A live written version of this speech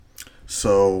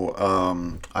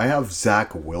I have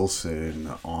Zach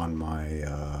Wilson on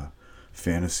my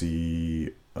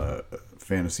fantasy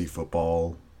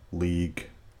football league,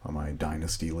 on my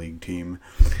dynasty league team,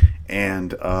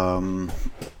 and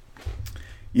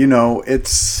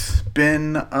it's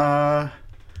been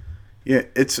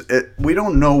we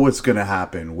don't know what's gonna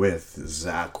happen with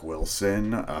Zach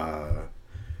Wilson,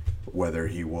 whether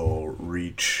he will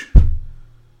reach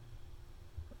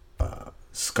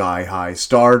sky high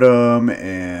stardom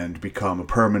and become a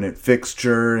permanent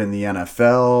fixture in the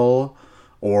NFL,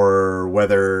 or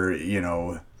whether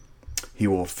he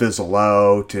will fizzle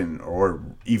out or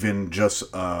even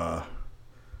just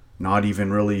not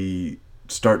even really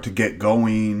start to get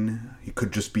going. He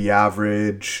could just be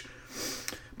average.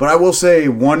 But I will say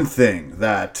one thing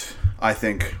that I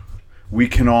think we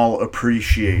can all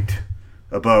appreciate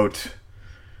about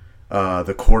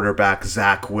the quarterback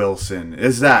Zach Wilson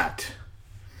is that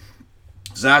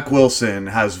Zach Wilson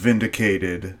has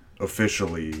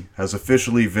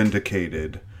officially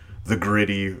vindicated the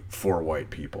griddy for white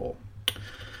people.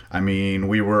 I mean,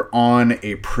 we were on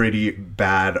a pretty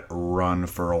bad run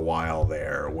for a while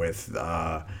there with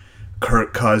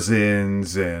Kirk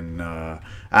Cousins and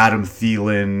Adam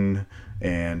Thielen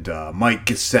and Mike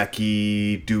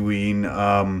Gesicki doing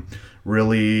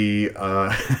really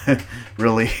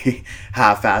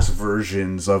half-ass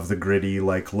versions of the griddy,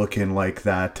 like looking like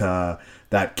that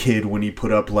kid when he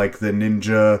put up like the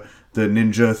ninja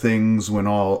things when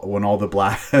all the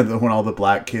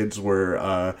black kids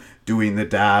were doing the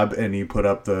dab, and he put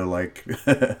up the like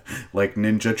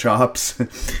ninja chops.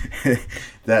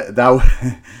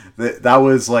 that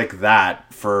was like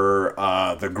that for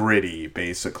the griddy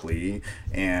basically.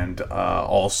 And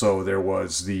also there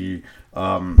was the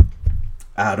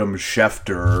Adam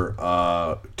Schefter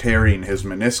tearing his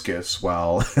meniscus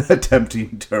while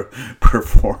attempting to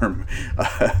perform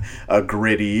a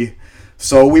griddy.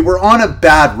 So we were on a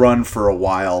bad run for a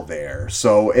while there.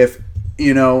 So if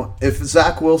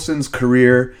Zach Wilson's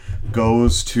career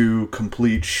goes to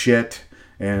complete shit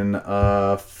and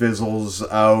fizzles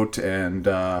out, and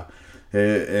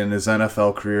his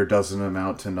NFL career doesn't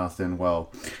amount to nothing,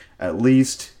 well, at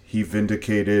least he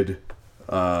vindicated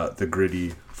the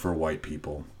griddy for white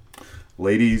people.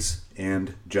 Ladies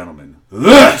and gentlemen,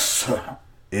 this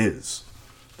is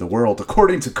the World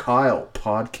According to Kyle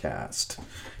podcast.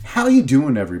 How you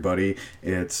doing, everybody?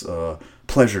 It's a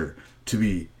pleasure to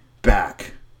be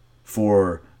back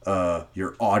for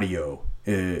your audio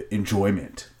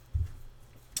enjoyment.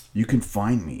 You can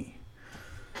find me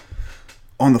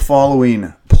on the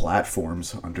following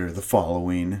platforms under the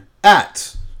following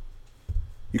 @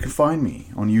 You can find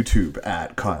me on YouTube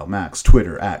at Kyle Max,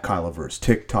 Twitter at Kyleverse,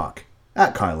 TikTok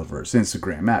at Kyleverse,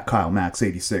 Instagram at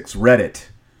KyleMax86, Reddit,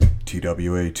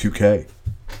 TWA2K.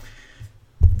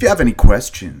 If you have any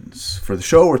questions for the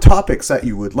show or topics that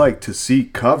you would like to see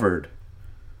covered,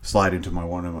 slide into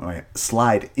one of my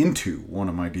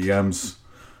DMs.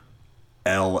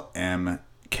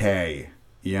 LMK,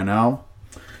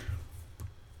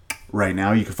 Right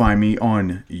now you can find me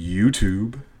on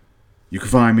YouTube. You can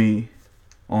find me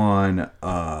on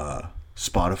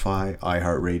Spotify,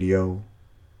 iHeartRadio,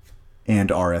 and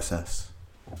RSS.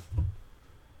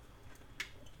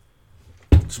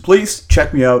 So please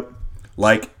check me out,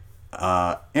 like,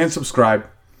 and subscribe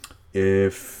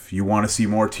if you want to see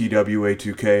more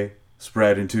TWA2K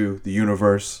spread into the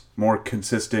universe, more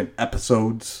consistent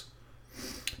episodes.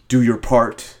 Do your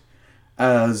part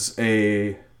as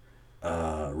a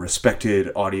respected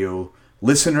audio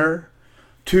listener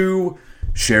to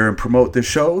share and promote this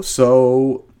show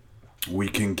so we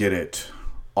can get it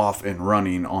off and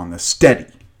running on the steady.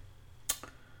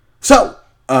 So,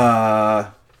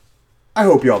 I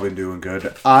hope y'all been doing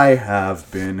good. I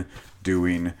have been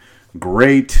doing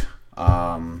great.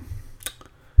 Had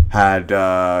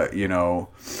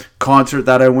concert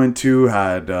that I went to,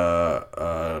 had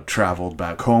traveled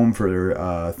back home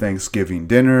for Thanksgiving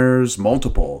dinners,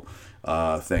 multiple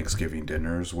Thanksgiving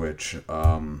dinners, which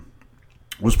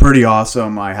was pretty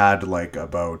awesome. I had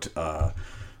about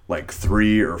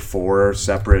 3 or 4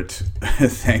 separate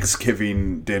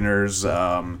Thanksgiving dinners,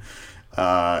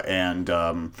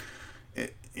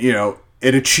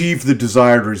 it achieved the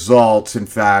desired results. In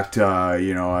fact, I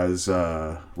was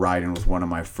riding with one of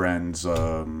my friends,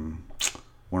 and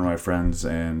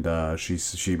she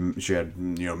had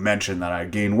mentioned that I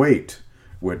gained weight,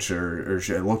 which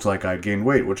it looked like I'd gained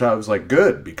weight, which I was like,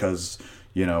 good, because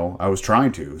I was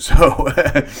trying to. So,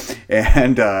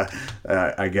 and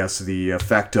I guess the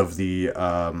effect of the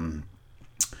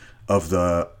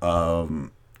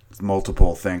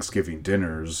multiple Thanksgiving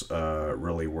dinners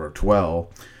really worked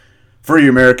well. For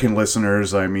you American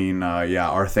listeners, I mean, yeah,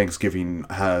 our Thanksgiving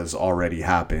has already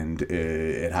happened.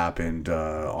 It happened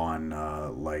on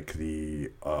like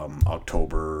the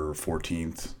October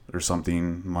 14th or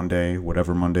something, Monday,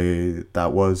 whatever Monday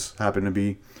that was, happened to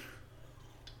be.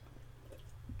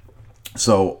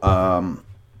 So,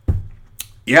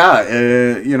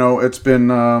 yeah, you know, it's been,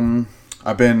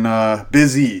 I've been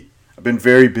busy. I've been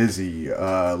very busy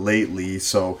lately,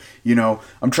 so, you know,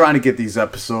 I'm trying to get these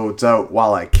episodes out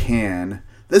while I can.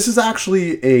 This is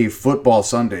actually a football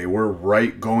Sunday. We're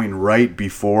going right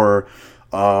before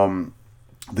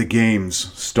the games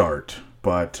start,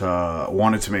 but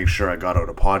wanted to make sure I got out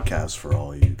a podcast for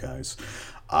all of you guys.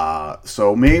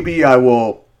 So maybe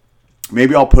I'll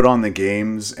put on the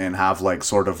games and have like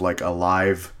sort of like a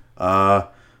live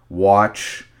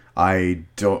watch. I'm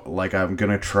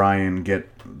gonna try and get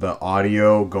the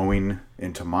audio going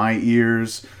into my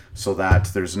ears so that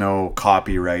there's no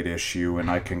copyright issue, and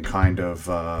I can kind of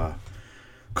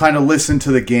listen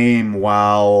to the game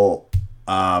while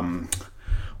you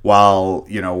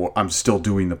know I'm still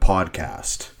doing the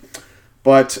podcast.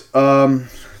 But I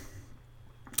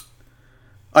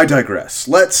digress.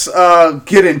 Let's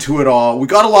get into it all. We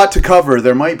got a lot to cover.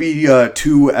 There might be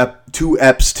two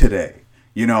eps today.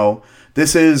 You know,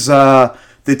 this is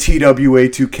the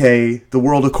TWA2K, the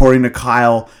world according to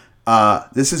Kyle.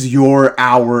 This is your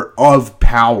hour of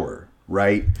power,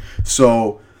 right?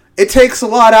 So it takes a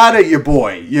lot out of you,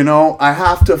 boy. You know, I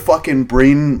have to fucking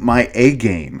bring my A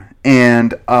game,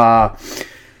 and I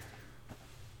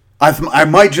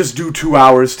might just do 2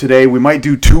 hours today. We might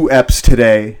do 2 eps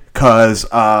today, cause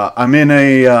I'm in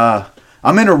a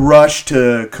rush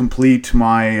to complete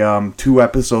my 2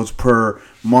 episodes per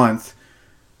month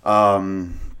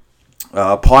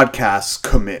podcast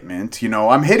commitment. You know,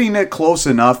 I'm hitting it close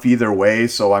enough either way,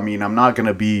 so I mean, I'm not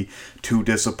gonna be too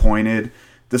disappointed.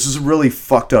 This is a really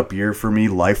fucked up year for me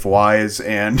life-wise,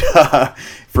 and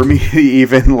for me to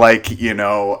even, like, you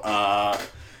know,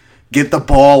 get the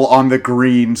ball on the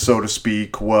green, so to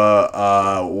speak,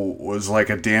 was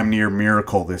like a damn near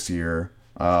miracle this year,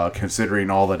 considering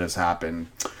all that has happened.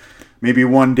 Maybe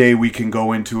one day we can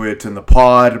go into it in the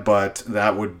pod, but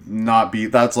that would not be...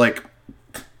 That's like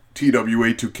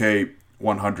TWA2K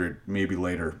 100, maybe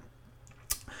later.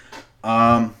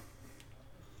 So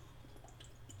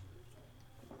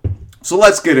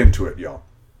let's get into it, y'all.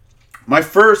 My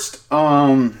first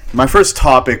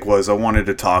topic was I wanted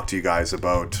to talk to you guys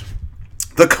about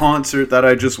the concert that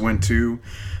I just went to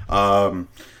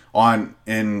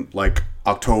in like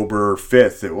October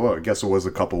 5th. I guess it was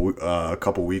a couple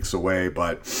weeks away,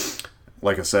 but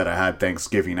like I said, I had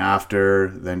Thanksgiving after,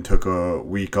 then took a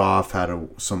week off, had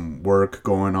some work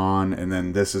going on, and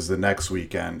then this is the next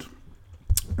weekend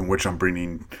in which I'm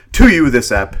bringing to you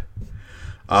this ep.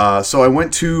 So I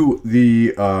went to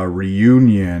the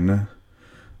reunion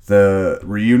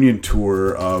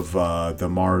tour of the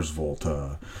Mars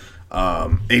Volta,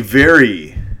 a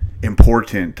very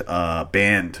important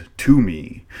band to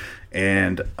me,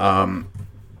 and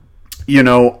you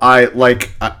know,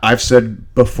 I've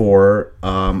said before,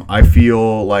 I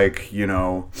feel like, you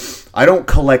know, I don't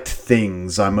collect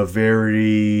things. I'm a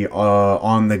very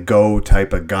on the go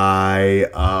type of guy.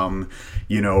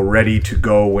 You know, ready to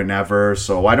go whenever.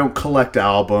 So I don't collect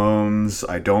albums.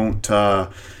 I don't,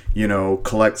 you know,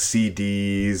 collect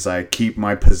CDs. I keep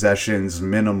my possessions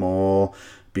minimal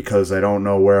because I don't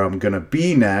know where I'm going to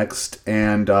be next.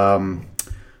 And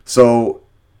so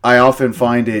I often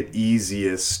find it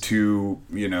easiest to,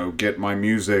 you know, get my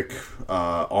music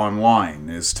online,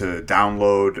 is to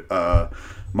download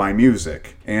my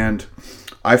music. And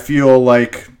I feel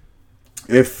like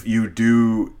if you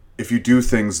do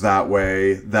things that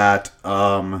way, that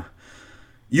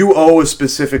you owe a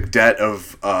specific debt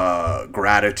of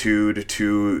gratitude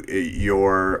to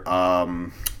your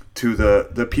to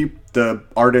the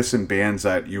artists and bands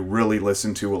that you really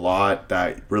listen to a lot,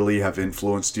 that really have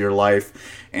influenced your life.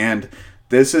 And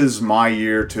this is my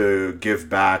year to give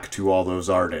back to all those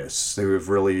artists who have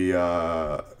really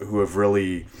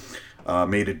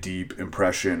made a deep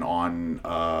impression on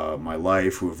my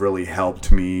life, who have really helped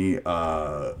me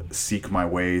seek my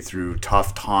way through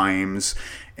tough times.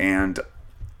 And,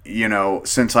 you know,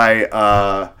 since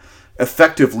I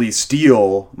effectively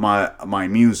steal my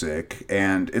music,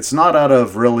 and it's not out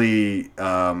of really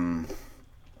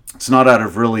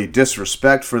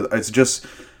disrespect for, it's just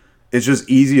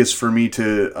easiest for me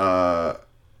to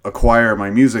acquire my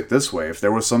music this way. If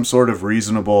there was some sort of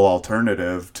reasonable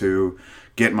alternative to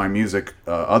get my music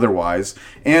otherwise.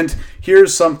 And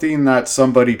here's something that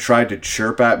somebody tried to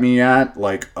chirp at me at,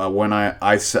 like when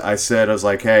I said, I was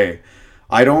like, hey,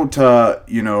 I don't,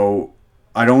 you know,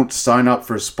 I don't sign up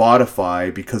for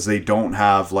Spotify because they don't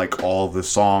have like all the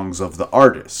songs of the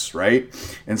artists, right?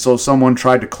 And so someone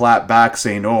tried to clap back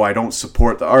saying, "Oh, I don't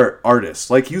support the artists."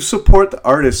 Like, you support the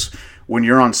artists when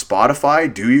you're on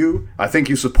Spotify, do you? I think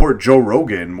you support Joe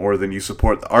Rogan more than you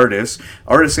support the artists.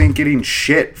 Artists ain't getting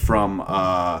shit from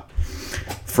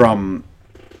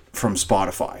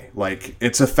Spotify. Like,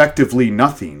 it's effectively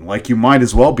nothing. Like, you might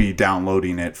as well be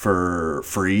downloading it for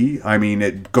free. I mean,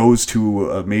 it goes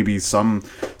to maybe some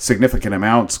significant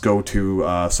amounts go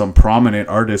to some prominent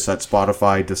artists that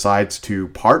Spotify decides to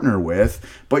partner with,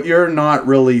 but you're not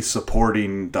really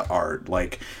supporting the art.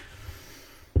 Like,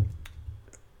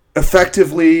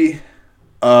 effectively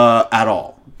at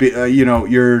all.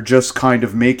 You're just kind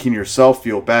of making yourself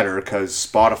feel better because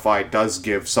Spotify does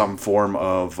give some form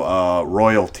of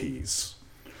royalties.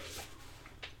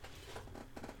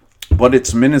 But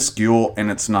it's minuscule and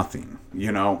it's nothing,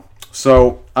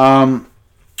 So,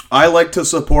 I like to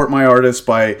support my artists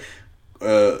by,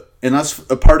 and that's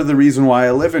a part of the reason why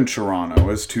I live in Toronto,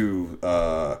 is to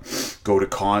go to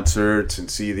concerts and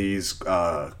see these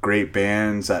great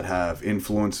bands that have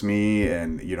influenced me.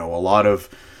 And,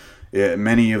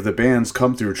 many of the bands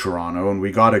come through Toronto, and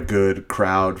we got a good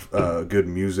crowd, good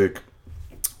music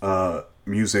and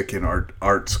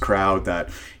arts crowd that,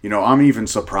 I'm even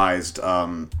surprised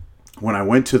when I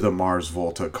went to the Mars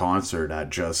Volta concert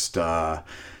at just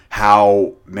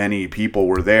how many people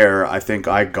were there. I think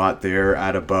I got there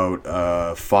at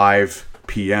about 5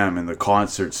 p.m. and the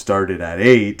concert started at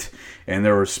 8, and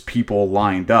there was people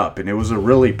lined up, and it was a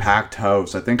really packed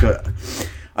house. I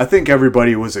think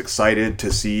everybody was excited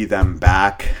to see them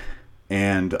back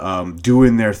and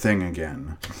doing their thing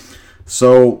again.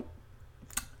 So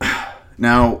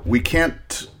now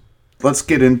let's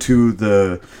get into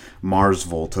the Mars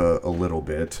Volta a little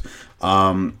bit.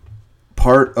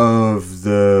 Part of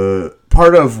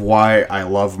why I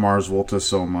love Mars Volta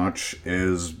so much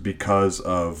is because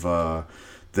of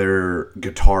their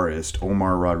guitarist,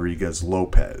 Omar Rodriguez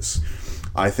Lopez.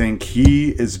 I think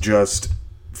he is just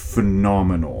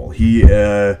phenomenal. He,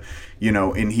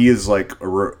 and he is like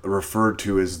referred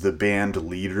to as the band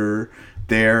leader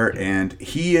there, and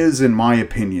he is, in my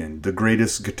opinion, the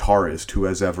greatest guitarist who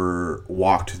has ever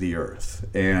walked the earth.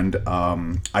 And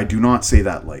I do not say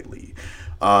that lightly.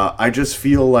 I just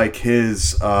feel like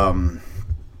his, and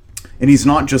he's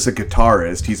not just a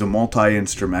guitarist, he's a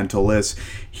multi-instrumentalist.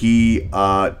 He,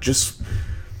 just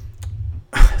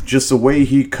the way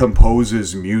he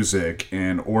composes music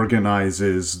and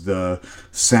organizes the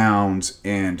sounds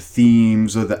and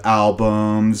themes of the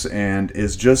albums, and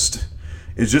is just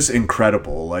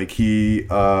incredible. Like, he's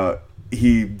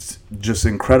just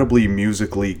incredibly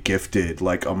musically gifted,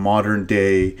 like a modern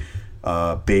day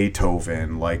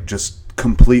Beethoven, like just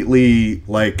completely,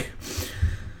 like,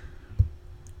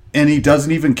 and he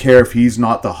doesn't even care if he's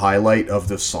not the highlight of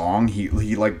the song.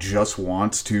 He like just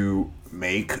wants to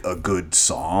make a good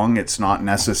song. It's not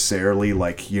necessarily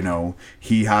like, he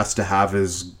has to have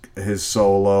his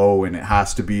solo and it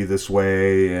has to be this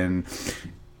way and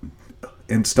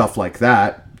stuff like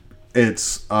that.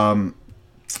 It's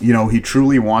he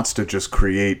truly wants to just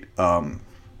create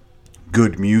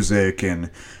good music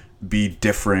and be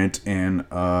different and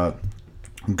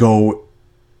go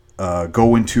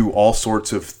into all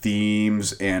sorts of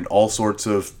themes and all sorts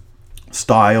of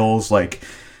styles. Like,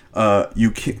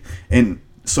 you can, and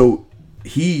so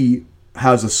he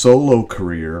has a solo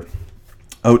career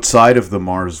outside of the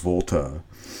Mars Volta,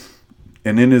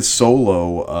 and in his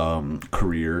solo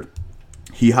career,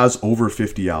 he has over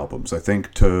 50 albums. I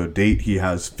think to date he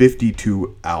has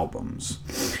 52 albums.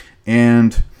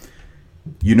 And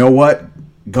you know what?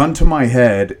 Gun to my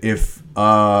head, if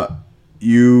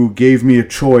you gave me a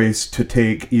choice to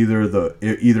take either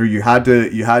you had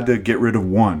to get rid of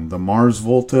one, the Mars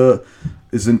Volta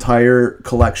his entire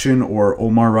collection or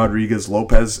Omar Rodriguez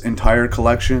Lopez entire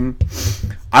collection,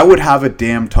 I would have a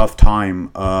damn tough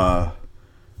time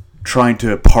trying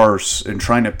to parse and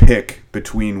trying to pick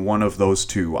between one of those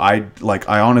two. I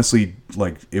honestly,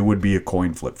 like, it would be a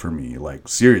coin flip for me. Like,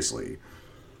 seriously.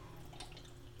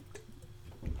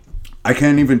 I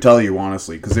can't even tell you,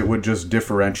 honestly, because it would just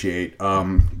differentiate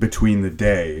between the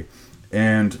day.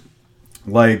 And,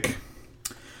 like,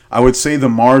 I would say the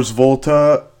Mars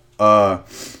Volta, the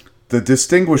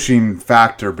distinguishing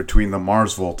factor between the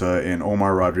Mars Volta and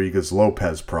Omar Rodriguez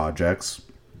Lopez projects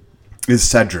is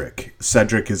Cedric.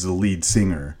 Cedric is the lead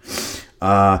singer.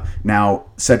 Now,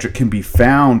 Cedric can be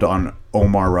found on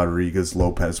Omar Rodriguez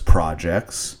Lopez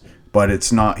projects, but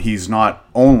he's not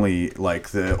only like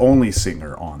the only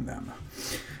singer on them.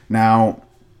 Now,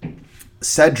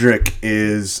 Cedric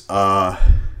is, I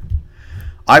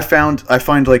I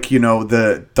find like,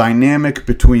 the dynamic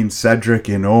between Cedric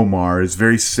and Omar is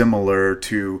very similar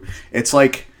to, it's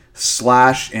like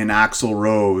Slash and Axl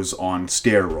Rose on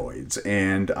steroids.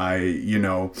 And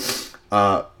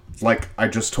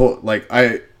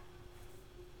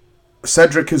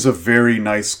Cedric is a very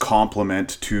nice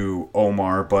compliment to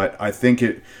Omar, but I think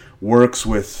it works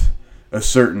with a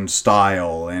certain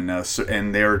style, and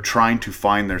they're trying to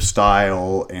find their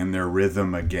style and their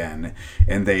rhythm again,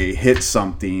 and they hit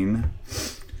something.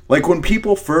 Like when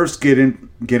people first get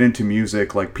into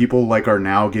music, like people like are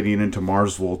now getting into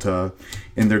Mars Volta,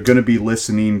 and they're going to be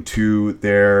listening to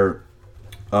their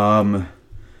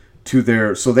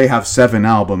so they have 7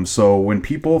 albums. So when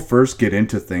people first get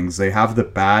into things, they have the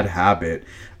bad habit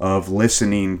of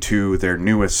listening to their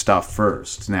newest stuff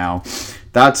first. Now,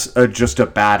 that's just a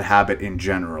bad habit in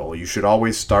general. You should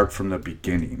always start from the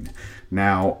beginning.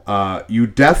 Now, you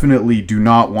definitely do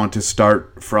not want to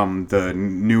start from the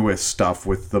newest stuff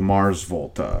with the Mars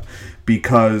Volta,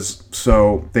 because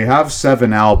so they have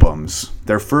 7 albums.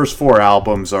 Their first 4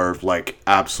 albums are like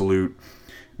absolute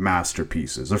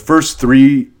masterpieces. The first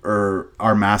 3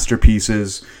 are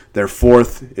masterpieces. Their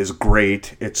 4th is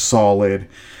great. It's solid.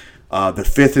 The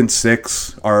 5th and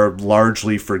 6th are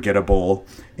largely forgettable,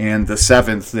 and the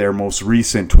 7th, their most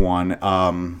recent one,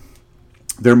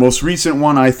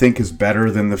 I think is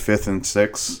better than the 5th and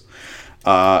 6th.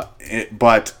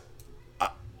 But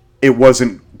it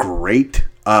wasn't great.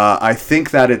 I think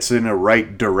that it's in a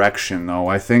right direction, though.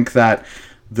 I think that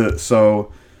the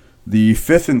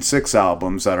 5th and 6th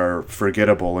albums that are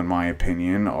forgettable, in my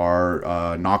opinion,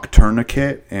 are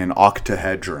Nocturnicate and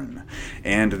Octahedron.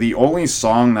 And the only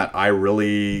song that I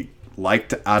really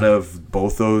liked out of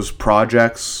both those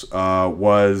projects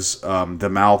was The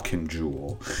Malkin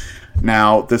Jewel.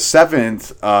 Now, the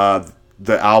 7th,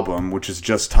 the album, which is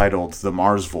just titled The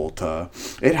Mars Volta,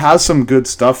 it has some good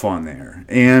stuff on there.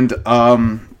 And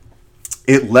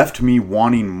it left me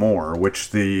wanting more, which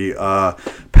the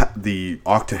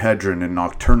Octahedron and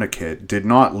Nocturnicate did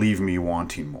not leave me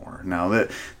wanting more. Now,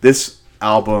 this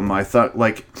album, I thought,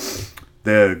 like,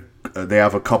 they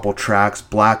have a couple tracks,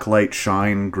 Blacklight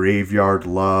Shine, Graveyard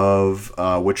Love,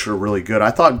 which are really good.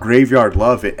 I thought Graveyard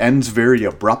Love, it ends very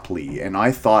abruptly, and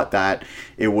I thought that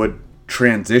it would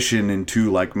transition into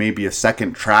like maybe a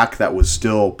second track that was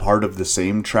still part of the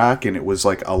same track, and it was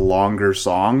like a longer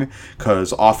song,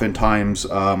 because oftentimes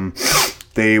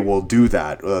they will do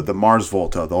that. The Mars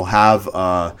Volta, they'll have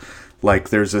like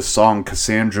there's this song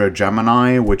Cassandra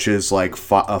Gemini, which is like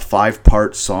a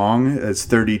 5-part song. It's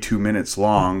 32 minutes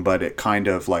long, but it kind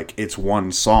of like it's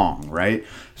one song, right?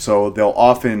 So they'll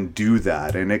often do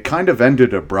that, and it kind of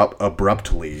ended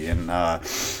abruptly, and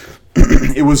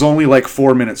it was only like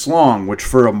 4 minutes long, which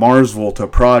for a Mars Volta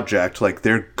project, like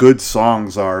their good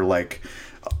songs are like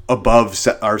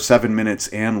are 7 minutes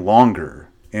and longer,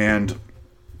 and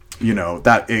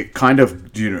that it kind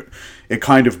of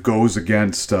goes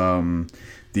against the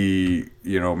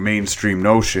mainstream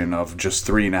notion of just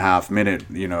 3.5 minute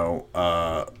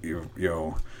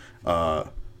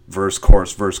verse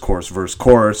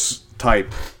chorus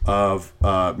type of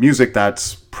music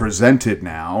that's presented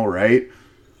now, right?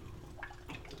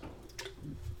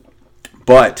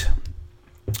 But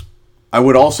I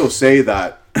would also say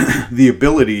that the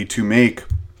ability to make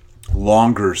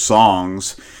longer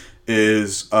songs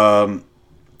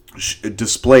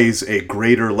displays a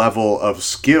greater level of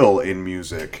skill in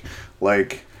music.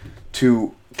 Like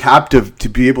to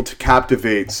be able to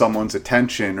captivate someone's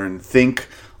attention and think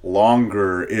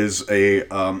longer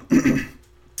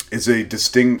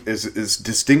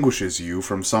distinguishes you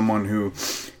from someone who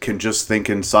can just think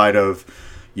inside of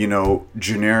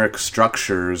generic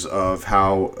structures of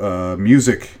how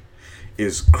music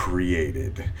is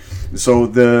created. So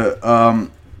the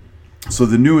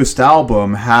newest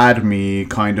album had me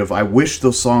kind of, I wish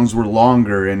those songs were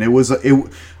longer, and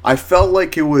I felt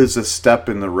like it was a step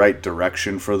in the right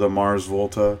direction for the Mars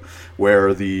Volta,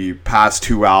 where the past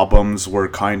 2 albums were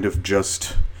kind of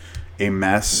just a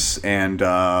mess, and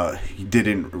lacked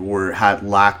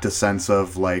a sense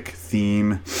of like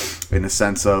theme, in a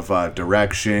sense of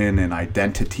direction and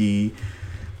identity.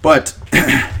 But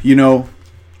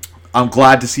I'm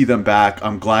glad to see them back.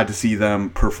 I'm glad to see them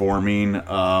performing,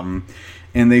 and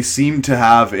they seem to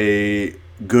have a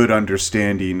good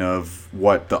understanding of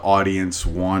what the audience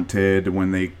wanted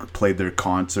when they played their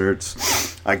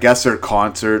concerts. I guess their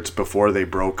concerts before they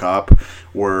broke up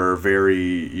were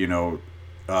very,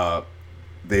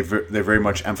 they very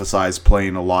much emphasized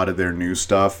playing a lot of their new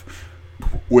stuff.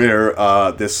 Where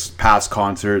this past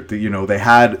concert, they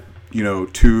had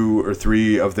 2 or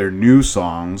 3 of their new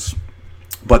songs,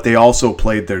 but they also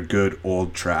played their good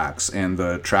old tracks and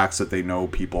the tracks that they know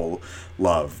people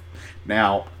love.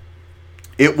 Now,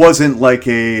 it wasn't like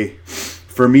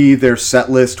for me, their set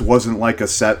list wasn't like a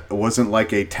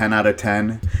 10 out of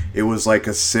 10. It was like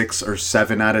a 6 or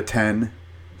 7 out of 10,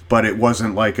 but it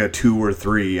wasn't like a 2 or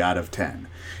 3 out of 10.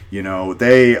 You know,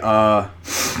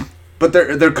 but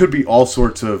there could be all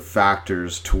sorts of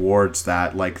factors towards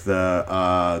that, like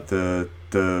the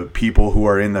people who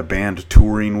are in the band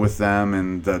touring with them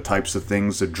and the types of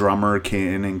things the drummer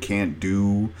can and can't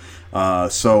do.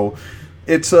 So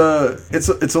it's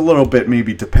a little bit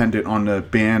maybe dependent on the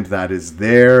band that is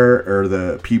there or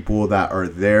the people that are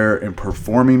there and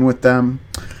performing with them.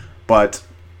 But,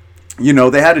 you know,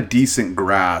 they had a decent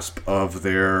grasp of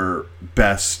their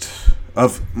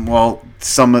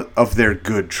some of their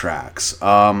good tracks.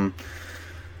 The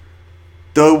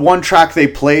one track they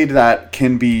played that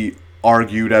can be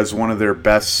argued as one of their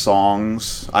best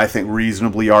songs, I think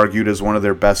reasonably argued as one of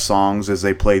their best songs, is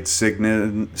they played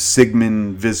Sigmund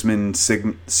Vismund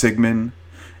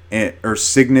or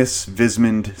Cygnus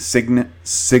Vismund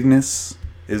Cygnus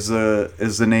is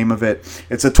the name of it.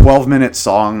 It's a 12-minute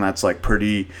song that's like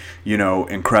pretty, you know,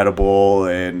 incredible,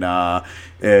 and I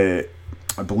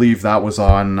believe that was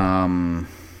on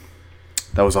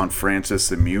Francis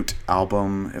the Mute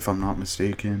album, if I'm not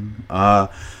mistaken.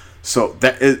 So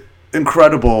that is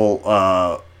incredible,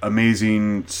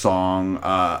 amazing song.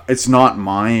 It's not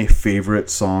my favorite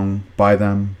song by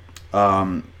them.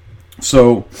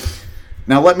 So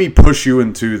now let me push you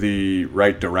into the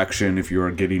right direction if you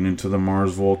are getting into the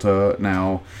Mars Volta.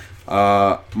 Now,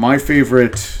 my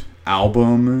favorite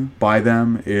album by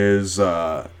them is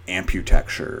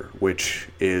Amputecture, which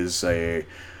is a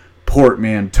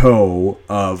portmanteau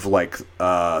of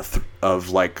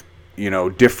you know,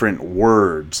 different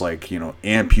words, like, you know,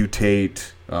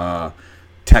 amputate,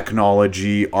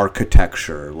 technology,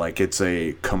 architecture. Like, it's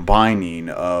a combining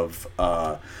of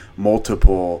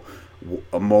multiple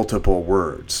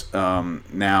words.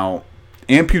 Now,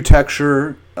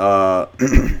 Amputecture,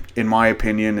 in my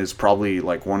opinion, is probably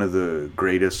like one of the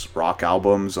greatest rock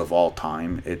albums of all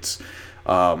time. It's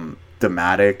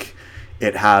thematic.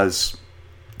 It has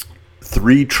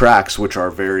 3 tracks which are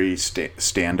very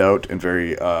standout and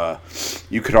very,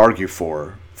 you could argue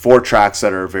 4 tracks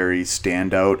that are very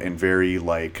standout and very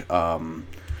like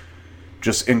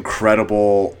just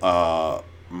incredible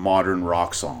modern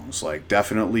rock songs. Like,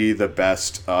 definitely the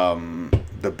best rock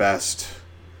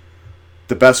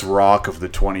of the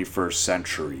 21st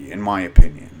century, in my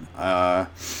opinion.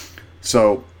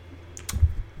 So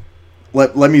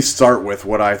let me start with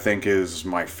what I think is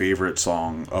my favorite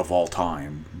song of all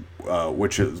time,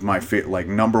 which is my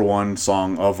number one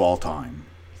song of all time.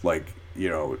 Like, you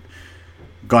know,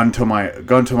 gun to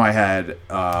my head,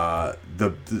 what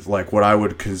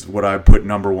I put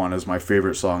number one as my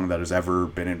favorite song that has ever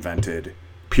been invented.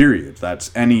 Period.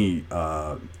 That's any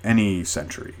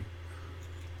century.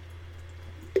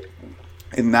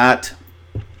 And that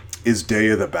is Day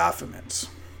of the Baphomets.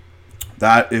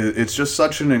 It's just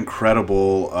such an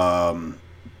incredible,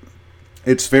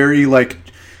 it's very like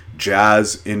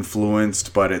jazz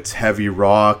influenced, but it's heavy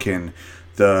rock, and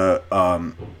the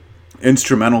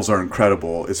instrumentals are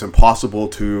incredible. It's impossible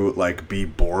to like be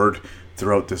bored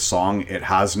throughout this song. It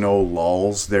has no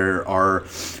lulls. There are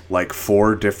like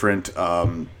 4 different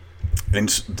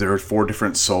there are 4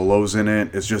 different solos in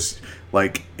it. It's just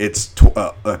like, it's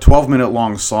a 12-minute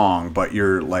long song, but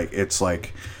you're like,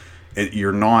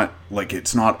 you're not like,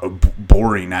 it's not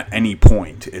boring at any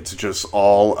point. It's just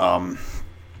all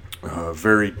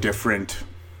very different.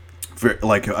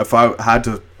 Like, if I had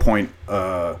to point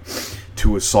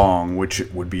to a song which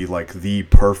would be like the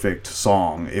perfect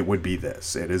song, it would be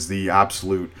this. It is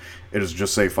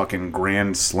just a fucking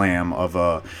grand slam of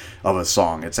a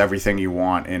song. It's everything you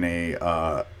want in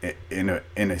a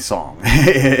song.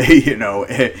 You know,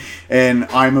 and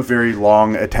I'm a very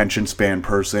long attention span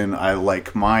person. I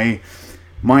like my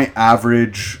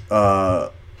average,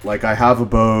 like, I have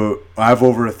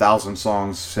over 1,000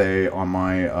 songs, say, on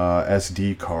my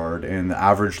SD card, and the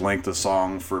average length of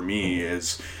song for me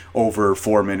is over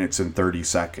 4 minutes and 30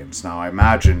 seconds. Now, I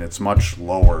imagine it's much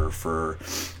lower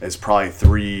it's probably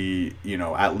 3, you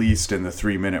know, at least in the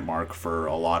 3-minute mark for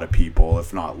a lot of people,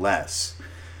 if not less.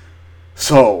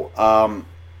 So,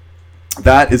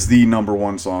 that is the number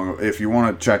one song. If you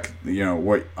want to check, you know,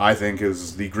 what I think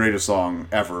is the greatest song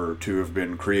ever to have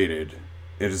been created,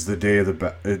 it is the Day of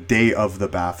the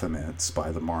Baphomets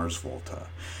by the Mars Volta.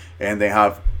 And they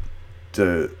have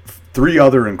 3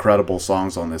 other incredible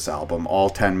songs on this album, all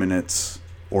 10 minutes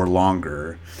or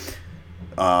longer.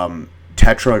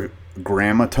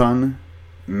 Tetragrammaton,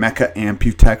 Mecha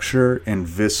Amputecture, and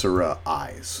Viscera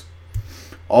Eyes.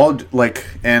 All like,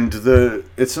 and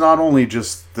it's not only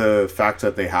just the fact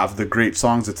that they have the great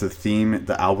songs, it's a theme.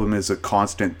 The album is a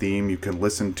constant theme. You can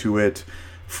listen to it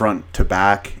front to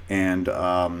back, and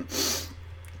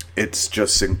it's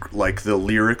just like the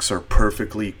lyrics are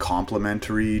perfectly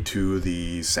complementary to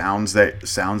the sounds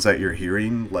that you're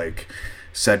hearing. Like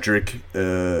Cedric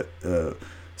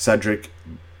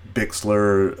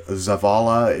Bixler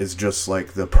Zavala is just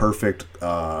like the perfect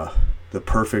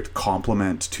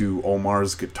complement to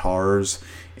Omar's guitars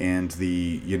and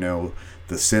the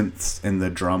synths and the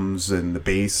drums and the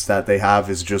bass that they have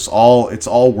is just it's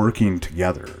all working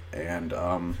together. And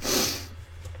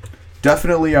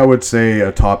definitely I would say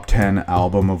a top 10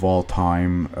 album of all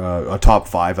time, a top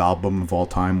 5 album of all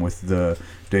time, with the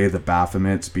Day of the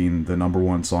Baphomets being the number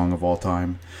 1 song of all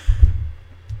time.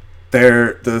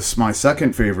 My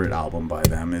second favorite album by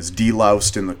them is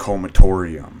Deloused in the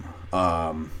Comatorium.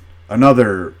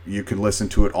 Another, you can listen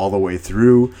to it all the way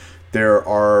through.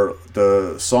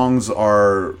 The songs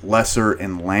are lesser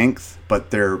in length,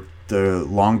 but the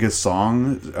longest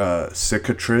song,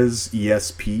 Cicatriz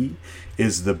ESP,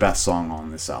 is the best song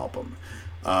on this album.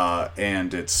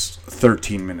 And it's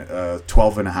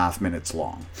 12 and a half minutes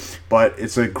long. But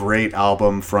it's a great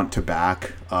album front to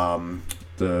back.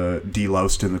 The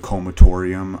Deloused in the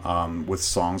Comatorium, with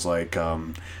songs like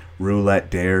Roulette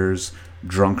Dares,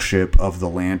 Drunk Ship of the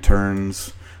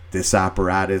Lanterns, This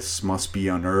Apparatus Must Be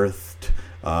Unearthed,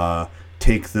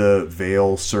 Take the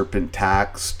Veil, Serpent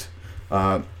Taxed.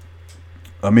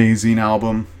 Amazing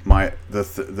album. My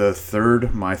third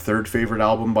favorite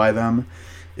album by them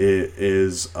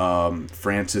is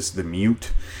Francis the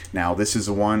Mute. Now, this is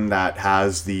the one that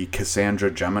has the Cassandra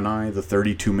Gemini, the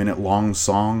 32-minute long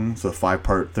song, the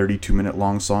 5-part 32-minute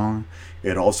long song.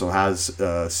 It also has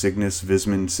Cygnus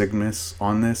Visman Cygnus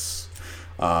on this.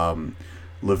 Lavia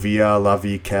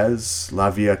Kez.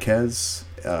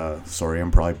 Sorry,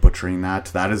 I'm probably butchering that.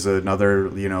 That is another,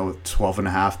 12 and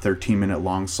a half, 13-minute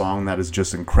long song that is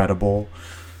just incredible.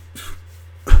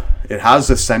 It has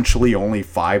essentially only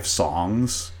 5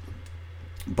 songs,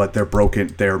 but they're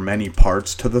broken. There are many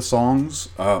parts to the songs,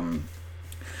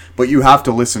 but you have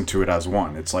to listen to it as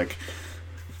one. It's like,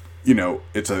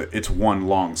 it's one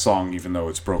long song, even though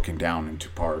it's broken down into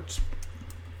parts.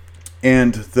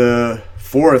 And their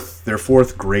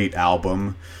fourth great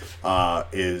album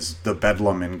is The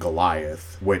Bedlam in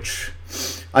Goliath, which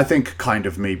I think kind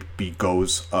of maybe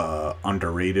goes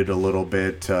underrated a little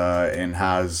bit, and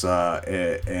has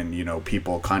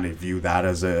people kind of view that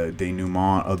as a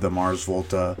denouement of the Mars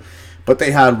Volta. But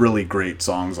they had really great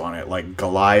songs on it, like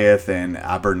Goliath and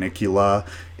Abernicula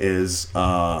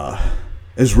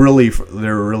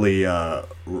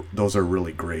those are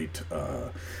really great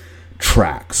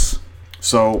tracks.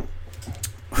 So,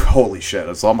 holy shit,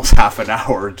 it's almost half an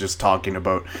hour just talking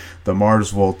about the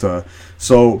Mars Volta.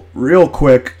 So, real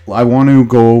quick, I want to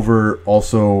go over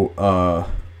also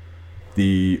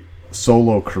the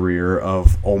solo career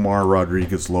of Omar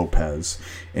Rodriguez Lopez.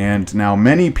 And now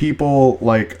many people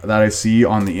that I see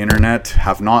on the internet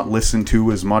have not listened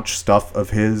to as much stuff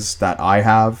of his that I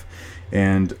have.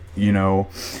 And,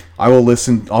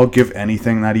 I'll give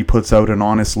anything that he puts out an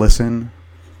honest listen.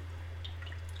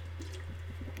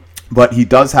 But he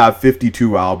does have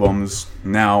 52 albums.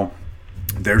 Now,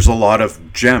 there's a lot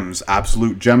of gems,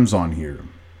 absolute gems on here.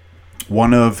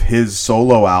 One of his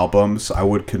solo albums I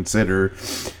would consider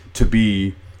to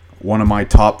be one of my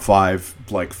top 5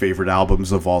 favorite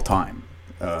albums of all time.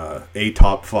 A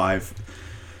top 5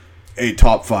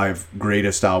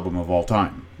 greatest album of all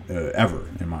time, ever,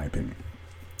 in my opinion.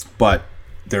 But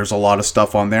there's a lot of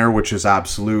stuff on there which is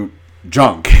absolute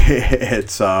junk.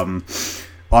 It's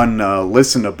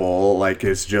unlistenable,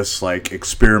 it's just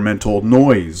experimental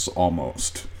noise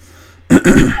almost.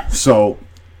 So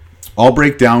I'll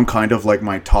break down kind of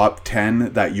my top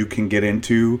 10 that you can get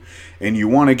into, and you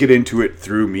want to get into it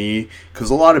through me, because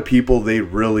a lot of people, they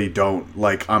really don't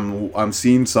I'm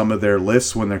seeing some of their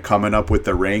lists when they're coming up with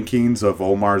the rankings of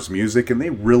Omar's music, and they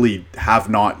really have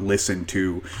not listened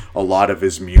to a lot of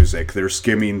his music. They're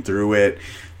skimming through it.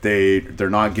 They're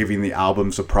not giving the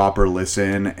albums a proper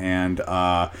listen, and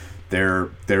their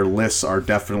lists are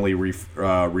definitely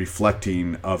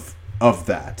reflecting of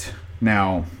that.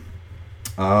 Now,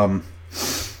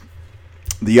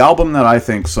 the album that I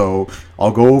think, so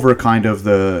I'll go over kind of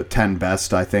the 10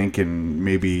 best, I think, and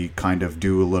maybe kind of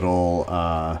do a little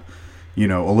honorable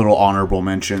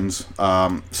mentions.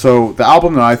 So the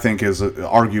album that I think is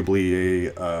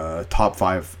arguably a top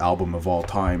 5 album of all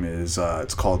time is,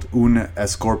 it's called Un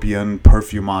Escorpión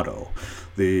Perfumado,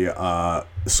 the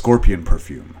Scorpion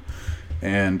Perfume.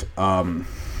 and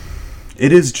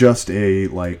it is just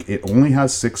it only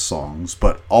has 6 songs,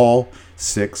 but all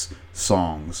 6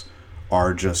 songs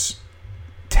are just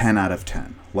 10 out of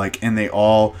 10. And they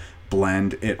all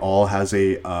blend. It all has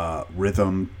a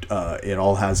rhythm. It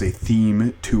all has a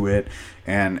theme to it,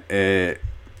 and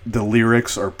the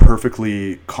lyrics are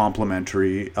perfectly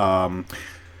complimentary.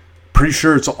 Pretty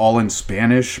sure it's all in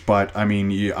Spanish, but I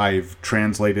mean, I've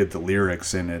translated the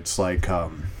lyrics, and it's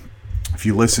if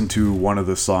you listen to one of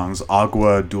the songs,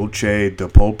 Agua Dulce de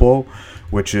Pulpo,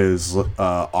 which is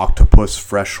octopus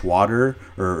fresh water,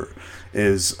 or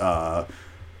is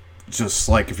just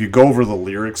if you go over the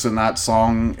lyrics in that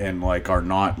song and are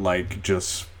not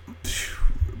just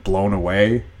blown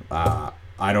away,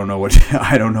 I don't know what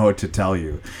I don't know what to tell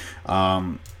you.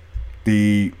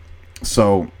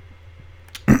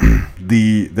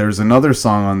 There's another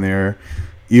song on there,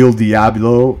 Il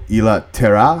Diablo y la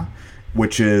Terra,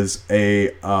 which is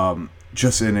a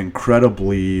just an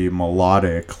incredibly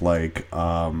melodic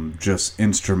just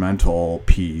instrumental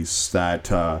piece that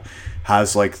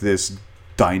has this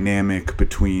dynamic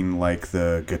between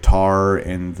the guitar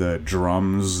and the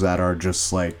drums that are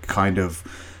just kind of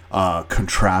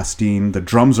contrasting. The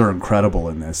drums are incredible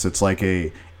in this. It's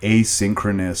a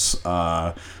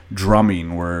asynchronous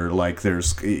drumming where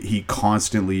he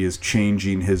constantly is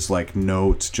changing his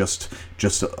notes just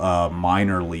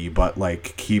minorly, but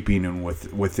keeping in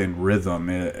within rhythm.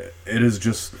 It is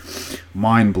just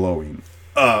mind-blowing.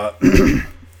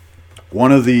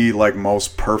 One of the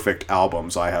most perfect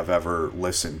albums I have ever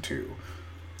listened to.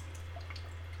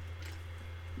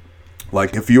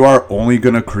 If you are only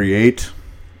gonna create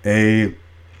a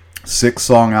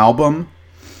 6-song album,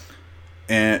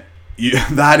 and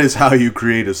that is how you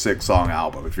create a 6-song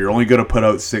album. If you're only going to put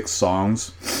out 6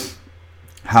 songs,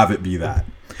 have it be that.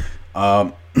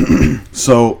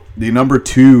 So the number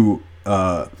 2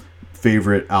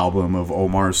 favorite album of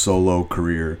Omar's solo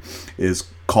career is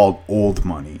called Old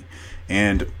Money,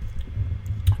 and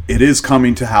it is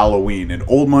coming to Halloween, and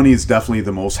Old Money is definitely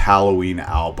the most Halloween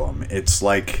album.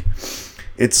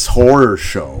 It's horror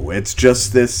show. It's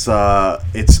just this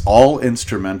it's all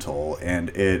instrumental, and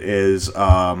it is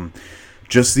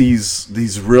just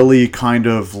these really kind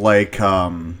of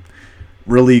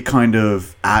really kind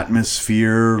of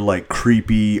atmosphere,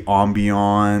 creepy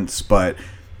ambiance, but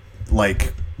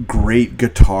great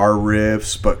guitar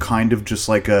riffs, but kind of just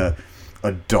a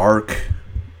dark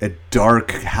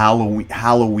Halloween.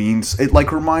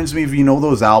 It reminds me of,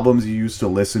 those albums you used to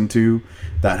listen to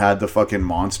that had the fucking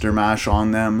Monster Mash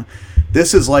on them.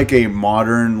 This is a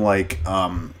modern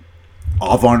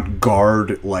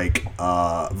avant-garde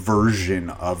version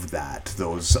of that.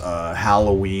 Those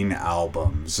Halloween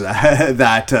albums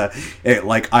that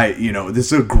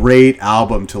this is a great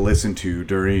album to listen to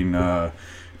during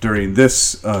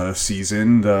this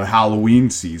season, the Halloween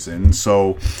season.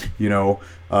 So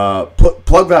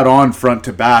plug that on front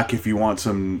to back if you want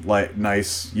some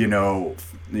nice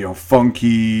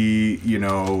funky,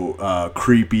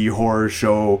 creepy horror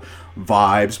show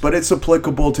vibes, but it's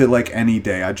applicable to any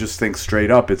day. I just think straight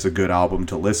up it's a good album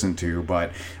to listen to,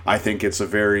 but I think it's a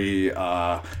very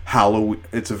Halloween,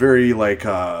 it's a very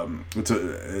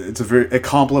it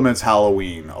complements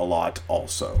Halloween a lot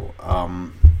also.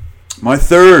 My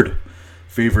third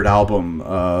favorite album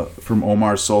from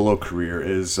Omar's solo career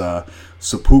is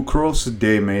Sepulcros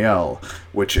de Mael,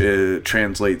 which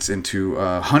translates into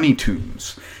Honey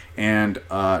Tunes. And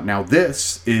now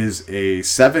this is a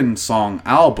 7-song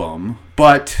album,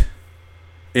 but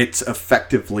it's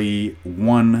effectively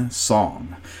one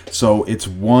song. So it's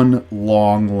one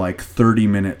long,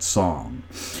 30-minute song,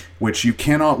 which you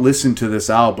cannot listen to this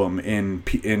album in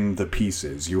the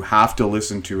pieces. You have to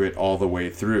listen to it all the way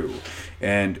through.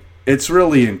 And it's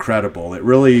really incredible. It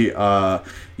really,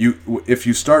 if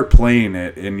you start playing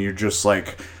it and you're just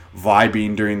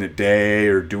vibing during the day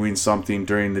or doing something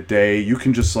during the day, you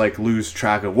can just lose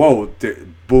track of,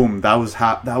 boom, that was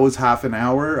half an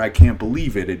hour. I can't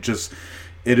believe it. It is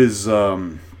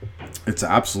it's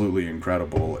absolutely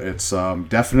incredible. It's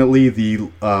definitely the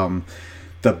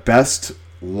best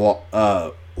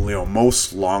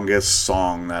most longest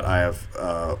song that I have.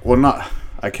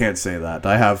 I can't say that.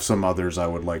 I have some others I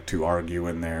would like to argue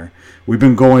in there. We've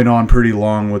been going on pretty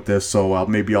long with this, so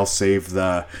maybe I'll save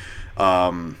the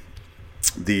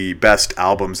best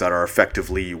albums that are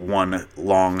effectively one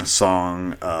long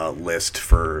song list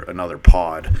for another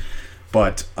pod.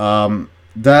 But that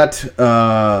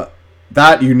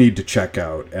you need to check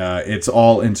out. It's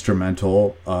all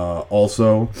instrumental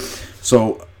also.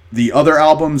 So the other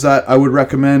albums that I would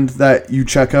recommend that you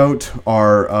check out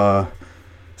are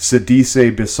Se Dice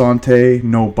Bisonte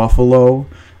No Buffalo,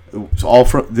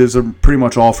 These are pretty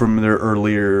much all from their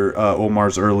earlier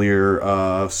Omar's earlier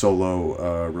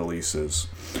solo releases.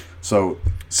 So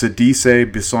Sedice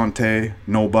Bisonte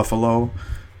No Buffalo.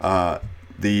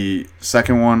 The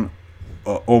second one,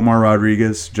 Omar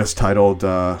Rodriguez, just titled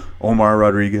Omar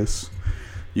Rodriguez.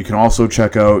 You can also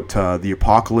check out The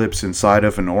Apocalypse Inside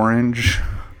of an Orange,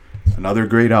 another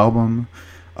great album.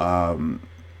 The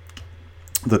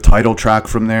title track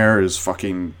from there is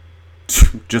fucking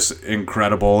just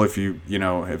incredible. If you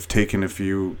have taken a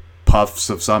few puffs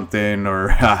of something or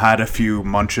had a few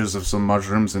munches of some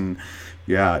mushrooms, and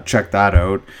check that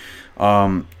out.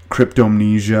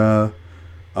 Cryptomnesia,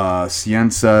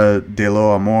 Ciencia de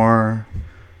lo Amor,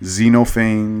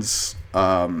 Xenophanes,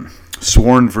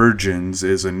 Sworn Virgins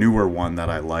is a newer one that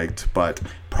I liked, but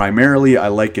primarily I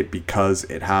like it because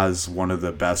it has one of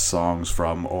the best songs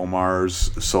from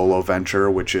Omar's solo venture,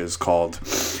 which is called...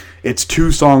 It's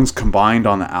 2 songs combined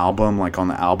on the album. Like on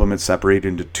the album, it's separated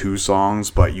into 2 songs,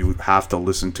 but you have to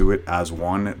listen to it as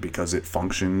one because it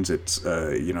functions. It's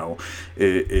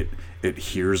it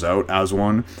hears out as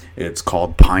one. It's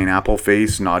called Pineapple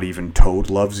Face. Not Even Toad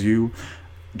Loves You.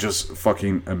 Just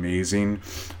fucking amazing.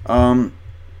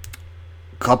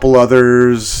 Couple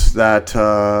others that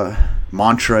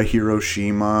Mantra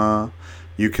Hiroshima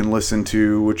you can listen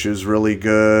to, which is really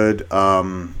good.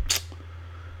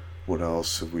 What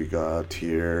else have we got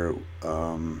here?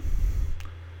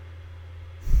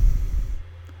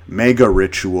 Mega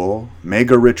Ritual.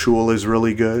 Mega Ritual is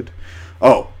really good.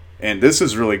 Oh, and this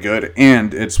is really good,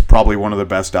 and it's probably one of the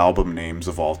best album names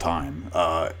of all time.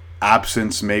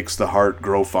 Absence Makes the Heart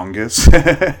Grow Fungus.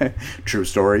 True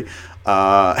story.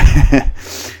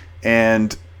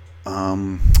 And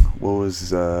what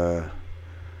was the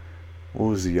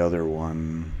other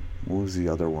one? What was the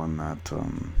other one that I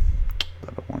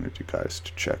wanted you guys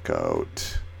to check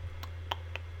out?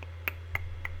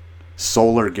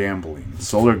 Solar Gambling.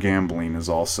 Solar Gambling is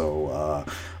also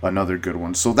another good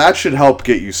one. So that should help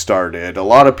get you started. A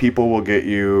lot of people will get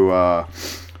you... a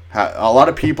lot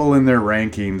of people in their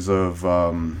rankings of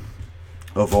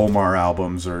Omar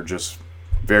albums are just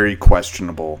very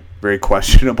questionable. Very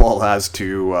questionable as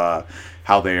to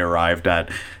how they arrived at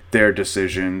their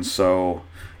decision. So,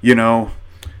 you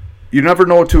never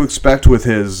know what to expect with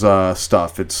his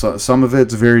stuff. It's some of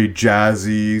it's very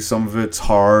jazzy, some of it's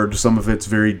hard, some of it's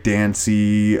very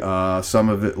dancey, some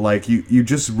of it you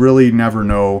just really never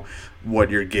know what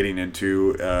you're getting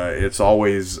into. It's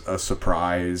always a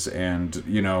surprise, and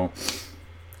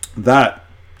that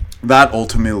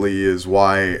ultimately is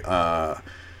why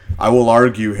I will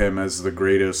argue him as the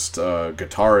greatest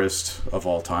guitarist of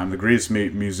all time, the greatest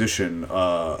musician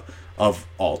of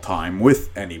all time with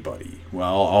anybody.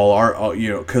 Well, I'll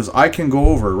because I can go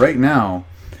over right now.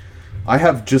 I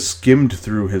have just skimmed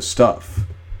through his stuff.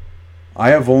 I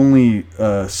have only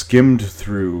skimmed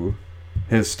through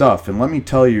his stuff, and let me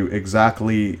tell you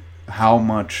exactly how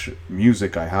much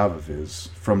music I have of his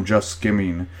from just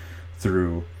skimming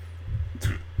through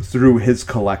his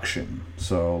collection.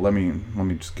 So let me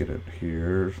just get it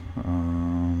here.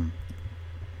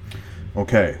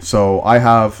 Okay, so I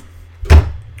have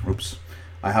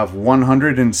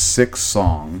 106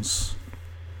 songs,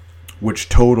 which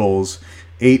totals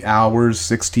 8 hours,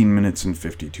 16 minutes, and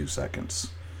 52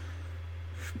 seconds.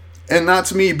 And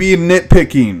that's me being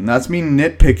nitpicking. That's me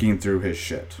nitpicking through his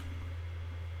shit.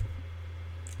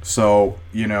 So,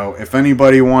 if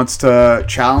anybody wants to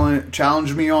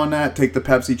challenge me on that, take the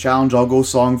Pepsi challenge, I'll go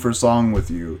song for song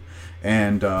with you.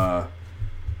 And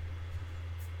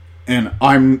if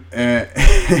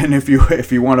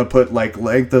you want to put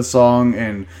length of song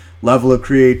and level of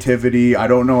creativity, I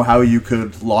don't know how you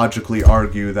could logically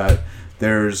argue that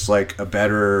there's a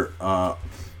better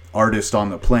artist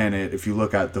on the planet if you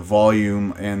look at the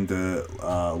volume and the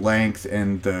length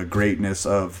and the greatness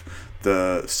of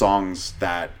the songs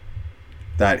that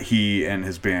he and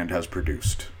his band has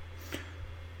produced.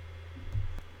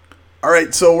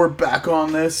 Alright, so we're back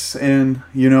on this, and,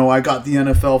 I got the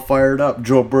NFL fired up.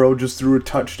 Joe Burrow just threw a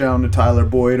touchdown to Tyler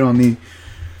Boyd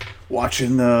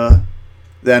watching the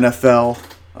NFL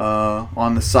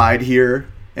on the side here.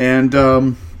 And,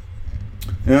 while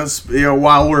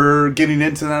we're getting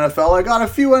into the NFL, I got a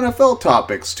few NFL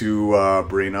topics to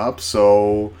bring up.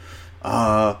 So,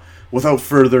 without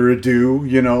further ado,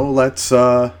 let's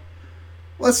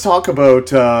talk about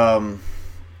some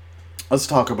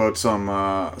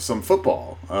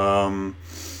football.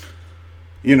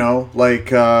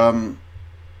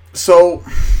 So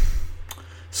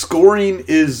scoring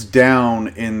is down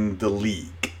in the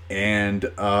league,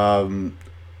 and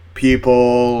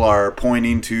people are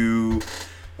pointing to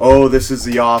oh, this is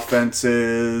the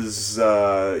offenses,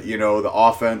 the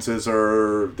offenses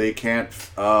they can't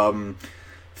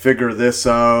figure this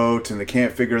out, and they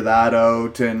can't figure that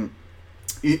out. And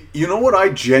you know what I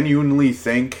genuinely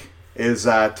think is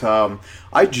that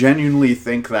I genuinely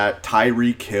think that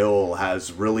Tyreek Hill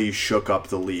has really shook up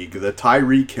the league. The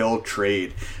Tyreek Hill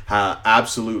trade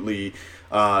absolutely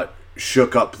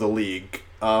shook up the league.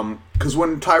 Because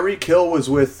when Tyreek Hill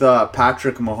was with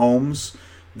Patrick Mahomes,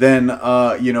 then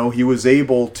he was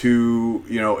able to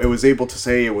it was able to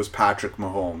say it was Patrick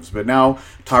Mahomes. But now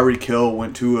Tyreek Hill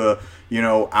went to a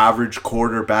average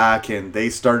quarterback, and they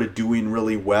started doing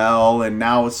really well, and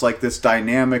now it's like this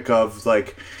dynamic of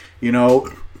like,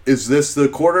 is this the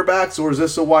quarterbacks or is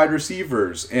this the wide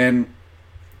receivers? And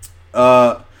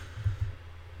the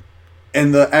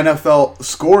NFL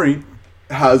scoring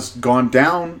has gone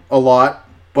down a lot,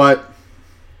 but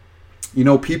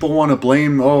people want to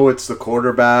blame, oh, it's the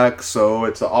quarterbacks, so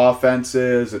it's the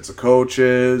offenses, it's the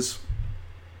coaches.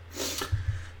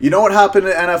 You know what happened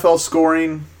to NFL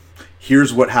scoring?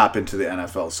 Here's what happened to the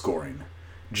NFL scoring.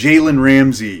 Jalen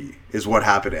Ramsey is what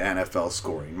happened to NFL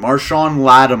scoring. Marshawn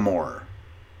Lattimore,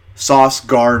 Sauce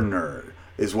Gardner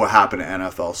is what happened to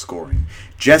NFL scoring.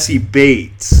 Jesse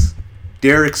Bates,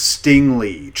 Derek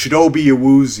Stingley, Chidobe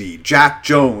Awuzie, Jack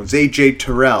Jones, AJ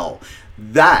Terrell.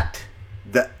 That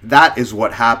is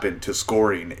what happened to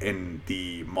scoring in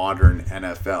the modern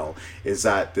NFL, is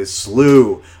that this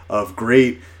slew of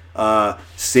great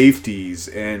safeties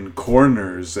and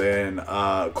corners like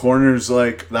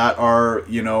that are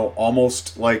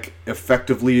almost like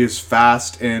effectively as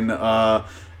fast and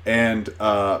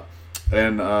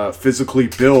physically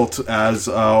built as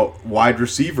wide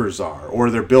receivers are, or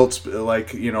they're built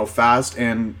like fast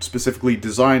and specifically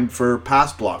designed for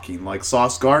pass blocking, like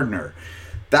Sauce Gardner.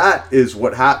 That is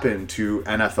what happened to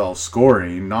NFL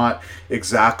scoring, not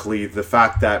exactly the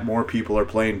fact that more people are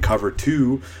playing cover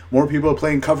 2. More people are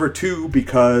playing cover 2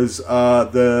 because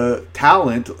the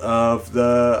talent of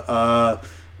the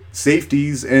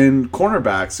safeties and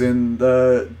cornerbacks and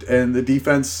the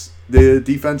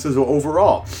defenses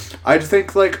overall. I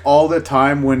think like all the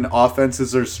time when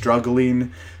offenses are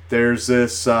struggling, there's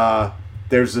this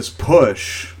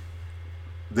push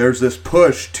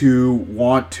to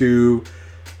want to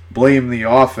blame the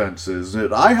offenses.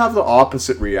 And I have the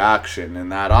opposite reaction in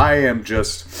that I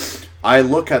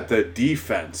look at the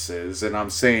defenses and I'm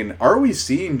saying, are we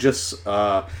seeing just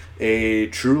a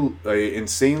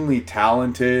insanely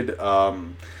talented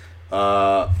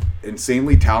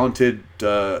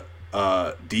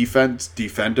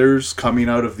defenders coming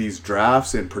out of these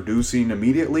drafts and producing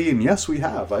immediately? And yes, we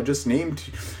have. I just named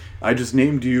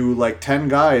you like 10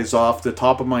 guys off the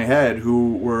top of my head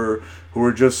who were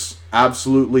just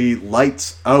absolutely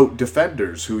lights out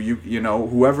defenders, who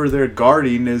whoever they're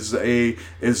guarding is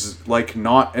like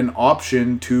not an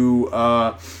option to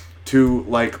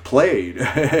like play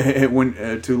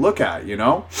when to look at,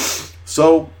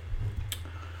 So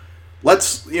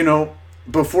let's,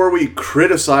 before we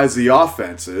criticize the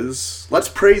offenses, let's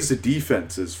praise the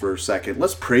defenses for a second.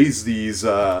 Let's praise these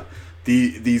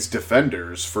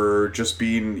defenders for just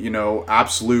being,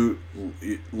 absolute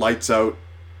lights out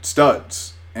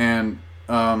studs. And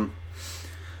I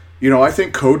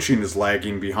think coaching is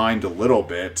lagging behind a little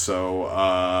bit, so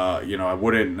I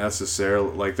wouldn't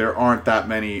necessarily, like, there aren't that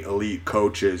many elite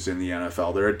coaches in the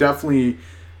NFL. There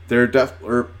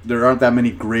aren't that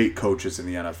many great coaches in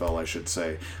the NFL, I should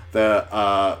say. There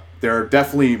are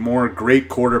definitely more great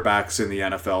quarterbacks in the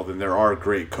NFL than there are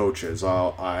great coaches.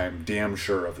 I'm damn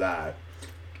sure of that.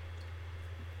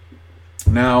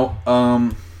 Now,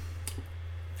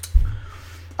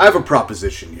 I have a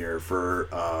proposition here for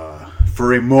a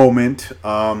moment.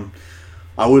 I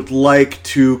would like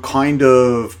to kind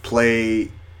of play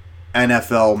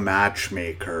NFL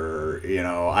Matchmaker.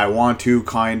 I want to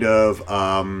kind of,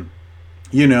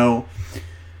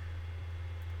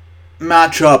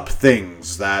 match up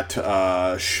things that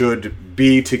should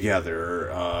be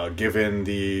together, given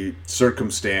the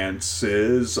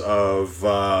circumstances of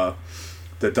the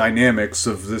dynamics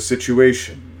of the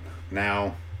situation.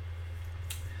 Now,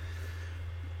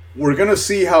 we're going to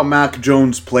see how Mac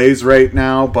Jones plays right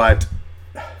now, but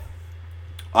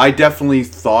I definitely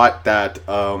thought that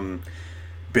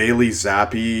Bailey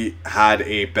Zappi had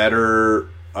a better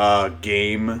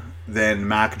game than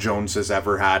Mac Jones has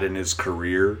ever had in his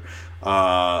career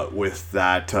with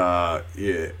that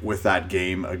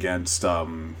game against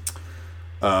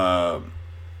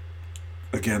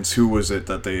who was it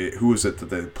that they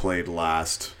played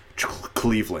last?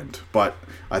 Cleveland. But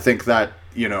I think that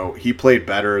he played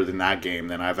better than that game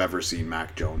than I've ever seen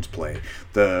Mac Jones play.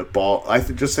 The ball,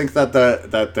 just think that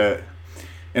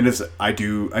And I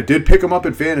did pick him up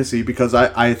in fantasy because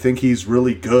I think he's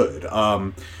really good.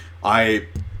 I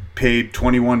paid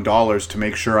 $21 to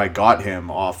make sure I got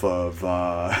him off of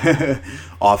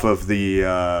off of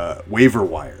the waiver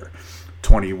wire.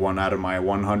 21 out of my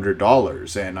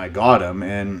 $100, and I got him,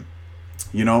 and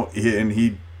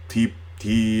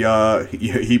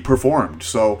he performed.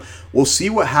 So we'll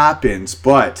see what happens,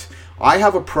 but I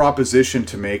have a proposition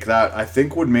to make that I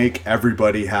think would make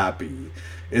everybody happy.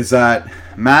 Is that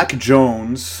Mac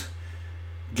Jones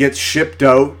gets shipped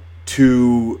out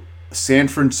to San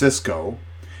Francisco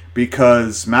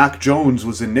because Mac Jones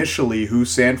was initially who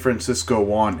San Francisco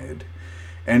wanted.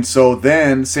 And so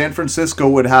then San Francisco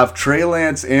would have Trey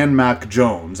Lance and Mac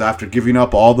Jones after giving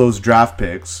up all those draft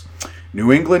picks.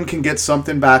 New England can get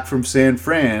something back from San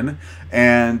Fran,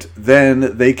 and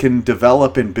then they can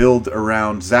develop and build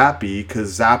around Zappy,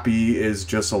 because Zappy is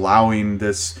just allowing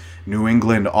this New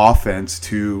England offense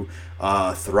to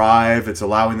thrive. It's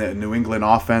allowing the New England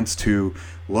offense to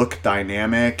look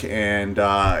dynamic, and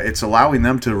it's allowing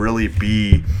them to really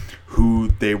be who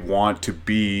they want to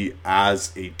be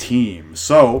as a team.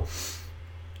 So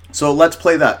let's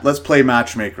play that. Let's play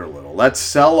Matchmaker a little. Let's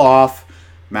sell off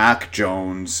Mac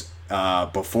Jones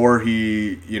before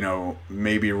he,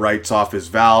 maybe writes off his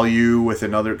value with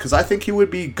another, because I think he would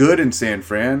be good in San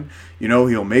Fran.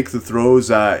 He'll make the throws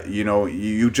that,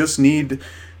 you just need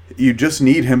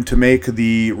him to make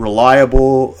the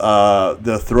reliable,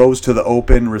 the throws to the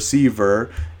open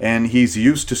receiver, and he's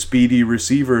used to speedy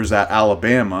receivers at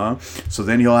Alabama. So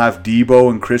then he'll have Debo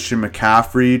and Christian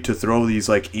McCaffrey to throw these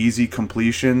easy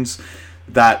completions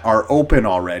that are open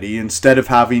already, instead of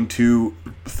having to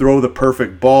throw the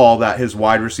perfect ball that his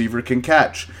wide receiver can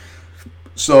catch.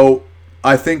 So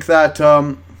I think that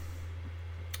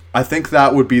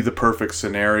would be the perfect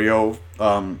scenario,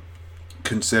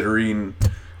 considering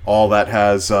all that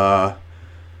has gone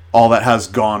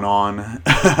on,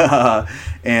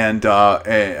 and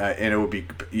it would be,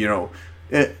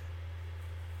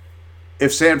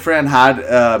 if San Fran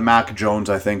had Mac Jones,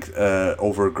 I think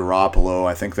over Garoppolo,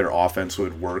 I think their offense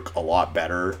would work a lot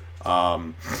better.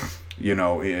 Mac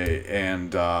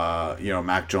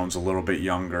Jones a little bit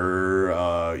younger,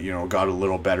 got a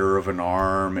little better of an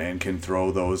arm and can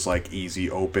throw those easy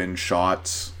open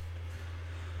shots.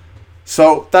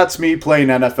 So that's me playing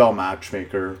NFL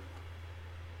Matchmaker.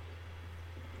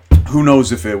 Who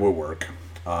knows if it will work?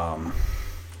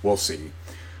 We'll see.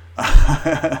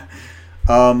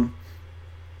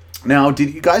 Now,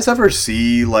 did you guys ever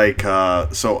see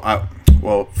first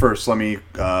let me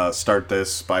start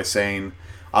this by saying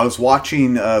I was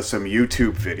watching some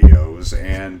YouTube videos,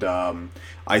 and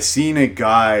I seen a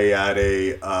guy at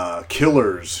a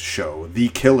Killers show, The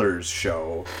Killers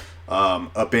Show,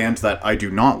 a band that I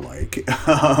do not like.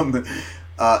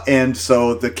 And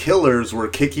so the Killers were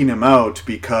kicking him out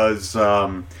because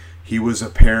he was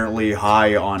apparently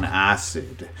high on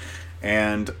acid.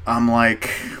 And I'm like,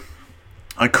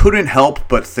 I couldn't help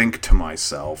but think to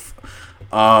myself,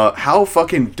 how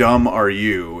fucking dumb are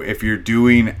you if you're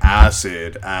doing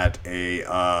acid at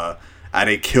a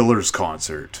Killers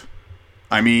concert?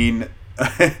 I mean,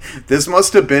 this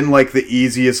must have been the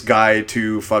easiest guy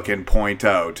to fucking point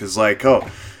out. Is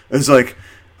the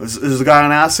guy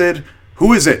on acid?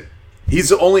 Who is it? He's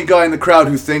the only guy in the crowd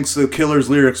who thinks the Killers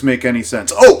lyrics make any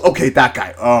sense. Oh, okay, that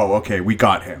guy. Oh, okay, we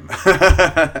got him.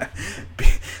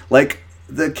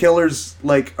 The Killers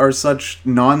are such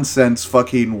nonsense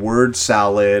fucking word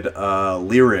salad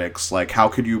lyrics. How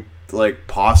could you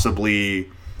possibly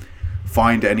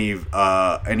find any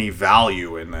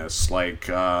value in this?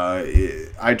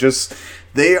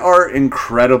 They are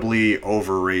incredibly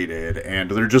overrated,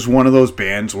 and they're just one of those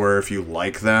bands where if you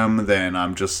like them, then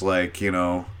I'm just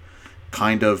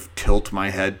kind of tilt my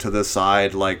head to the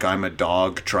side like I'm a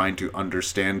dog trying to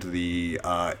understand the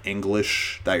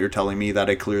English that you're telling me that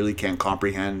I clearly can't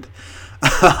comprehend.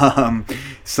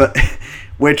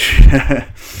 Which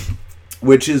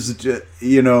is just,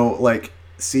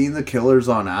 seeing the Killers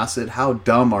on acid. How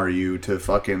dumb are you to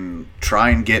fucking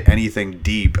try and get anything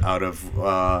deep out of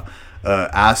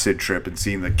acid trip and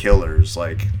seeing the Killers?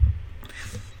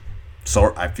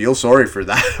 So I feel sorry for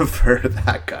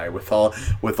that guy with all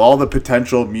the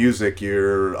potential music,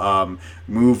 your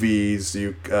movies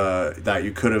that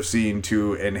you could have seen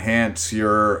to enhance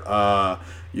your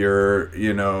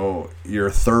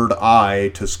third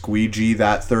eye, to squeegee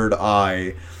that third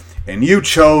eye, and you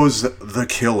chose the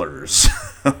Killers.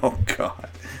 Oh God,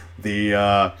 the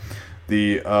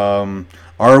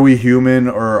Are We Human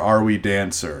or Are We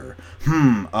Dancer?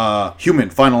 Human.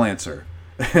 Final answer.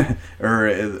 Or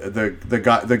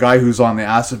the guy who's on the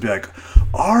acid be like,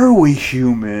 are we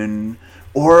human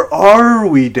Or are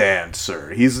we,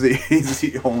 Dancer? He's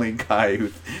the only guy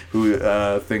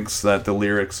who thinks that the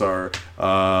lyrics are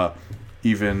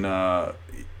even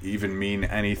mean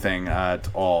anything at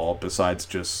all besides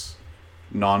just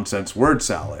nonsense word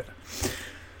salad.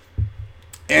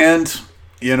 And,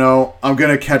 you know, I'm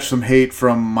going to catch some hate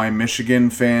from my Michigan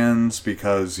fans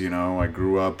because, you know, I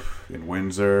grew up in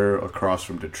Windsor across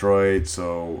from Detroit,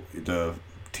 so the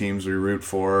teams we root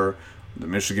for, the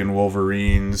Michigan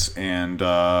Wolverines and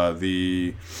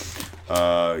the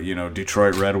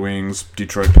Detroit Red Wings,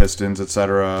 Detroit Pistons,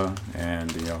 etc.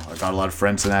 And, you know, I got a lot of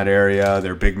friends in that area.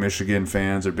 They're big Michigan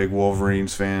fans. They're big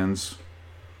Wolverines fans.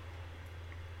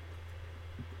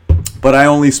 But I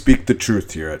only speak the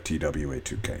truth here at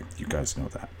TWA2K. You guys know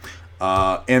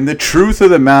that. And the truth of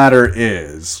the matter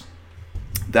is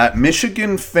that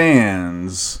Michigan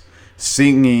fans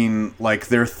singing, like,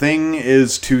 their thing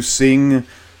is to sing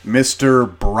Mr.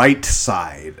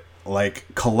 Brightside, like,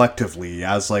 collectively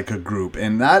as, like, a group.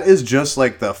 And that is just,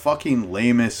 like, the fucking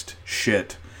lamest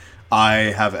shit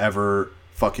I have ever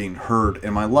fucking heard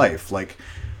in my life. Like,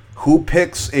 who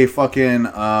picks a fucking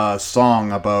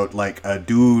song about, like, a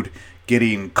dude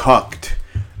getting cucked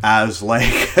as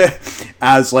like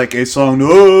a song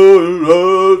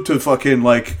to fucking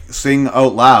like sing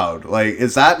out loud? Like,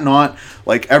 is that not,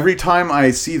 like, every time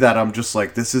I see that I'm just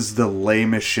like, this is the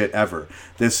lamest shit ever.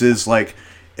 This is like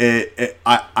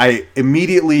I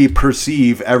immediately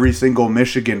perceive every single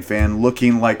Michigan fan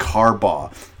looking like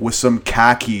Harbaugh with some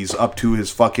khakis up to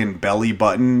his fucking belly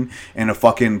button and a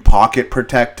fucking pocket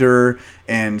protector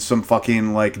and some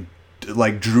fucking like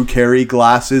Drew Carey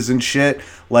glasses and shit.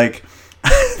 Like,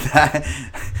 that,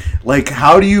 like,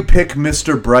 how do you pick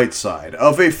Mr. Brightside?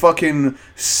 Of a fucking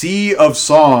sea of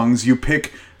songs, you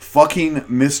pick fucking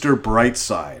Mr.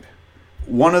 Brightside.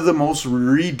 One of the most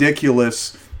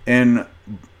ridiculous and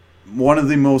one of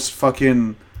the most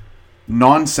fucking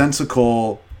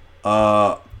nonsensical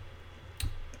and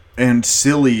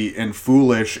silly and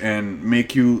foolish and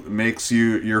makes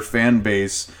your fan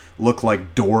base look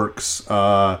like dorks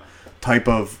type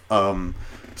of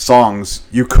songs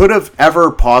you could have ever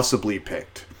possibly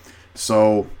picked.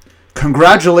 So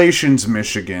congratulations,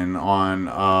 Michigan,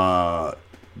 on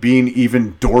being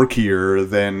even dorkier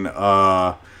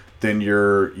than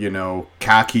your, you know,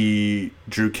 khaki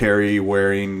Drew Carey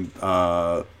wearing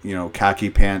khaki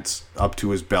pants up to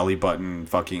his belly button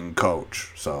fucking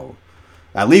coach. So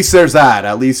at least there's that.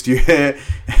 At least you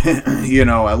you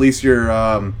know, at least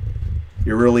you're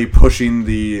really pushing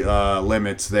the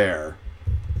limits there.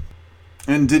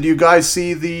 And did you guys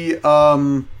see the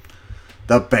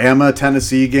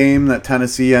Bama-Tennessee game that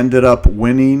Tennessee ended up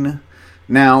winning?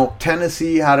 Now,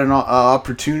 Tennessee had an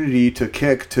opportunity to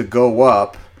kick to go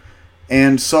up,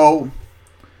 and so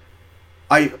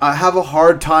I have a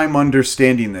hard time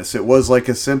understanding this. It was like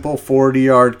a simple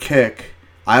 40-yard kick.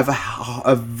 I have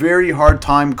a very hard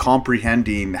time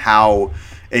comprehending how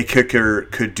a kicker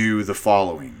could do the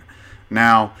following.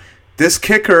 Now, this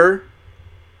kicker,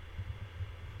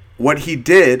 what he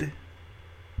did,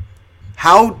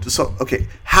 how does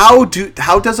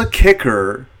a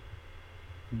kicker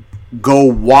go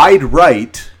wide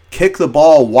right, kick the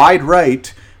ball wide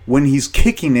right when he's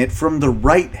kicking it from the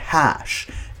right hash?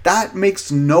 That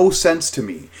makes no sense to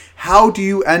me. How do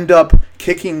you end up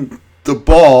kicking the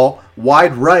ball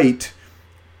wide right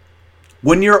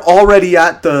when you're already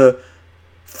at the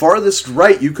farthest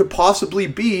right you could possibly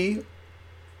be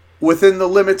within the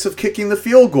limits of kicking the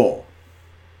field goal?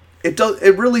 It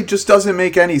really just doesn't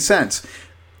make any sense.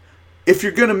 If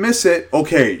you're going to miss it,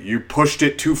 okay, you pushed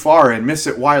it too far and miss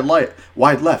it wide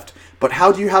left. But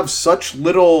how do you have such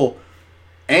little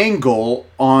angle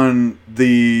on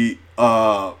the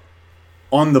ball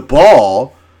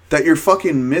that you're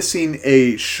fucking missing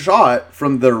a shot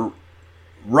from the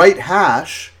right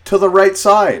hash to the right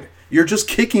side? You're just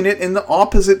kicking it in the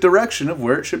opposite direction of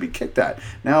where it should be kicked at.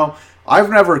 Now, I've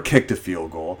never kicked a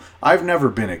field goal. I've never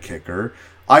been a kicker.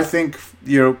 I think,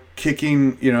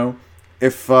 kicking,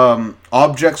 if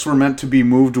objects were meant to be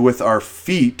moved with our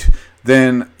feet,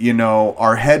 then,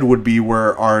 our head would be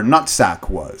where our nutsack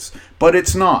was. But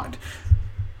it's not.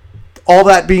 All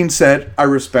that being said, I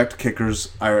respect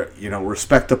kickers. I,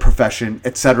 respect the profession,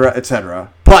 etc.,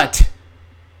 etc. But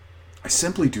I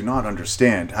simply do not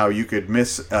understand how you could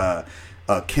miss a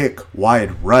kick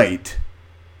wide right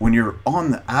when you're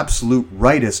on the absolute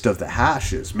rightest of the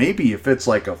hashes. Maybe if it's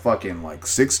like a fucking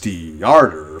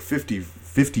 60-yarder or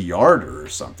 50-yarder or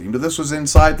something, but this was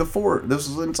inside the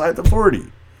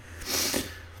 40.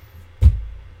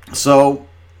 So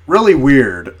really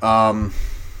weird.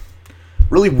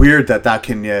 really weird that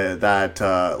can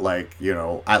like, you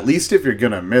know, at least if you're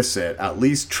gonna miss it, at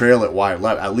least trail it wide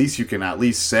left. At least you can at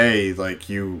least say like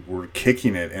you were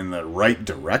kicking it in the right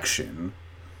direction.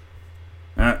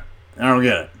 I don't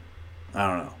get it. I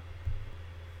don't know.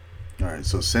 All right,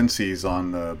 so Cincy's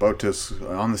on the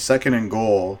on the second and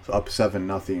goal, up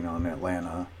 7-0 on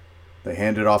Atlanta. They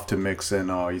hand it off to Mixon.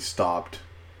 Oh, he stopped.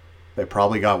 They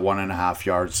probably got 1.5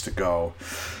 yards to go.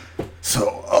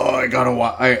 So, I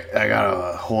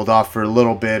gotta hold off for a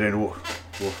little bit, and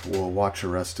we'll watch the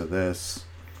rest of this.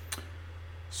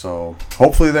 So,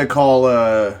 hopefully they call.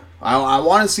 I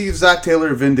want to see Zach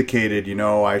Taylor vindicated. You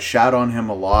know, I shat on him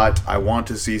a lot. I want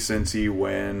to see Cincy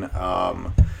win.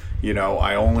 You know,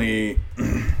 I only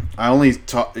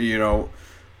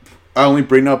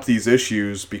bring up these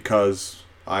issues because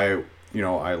I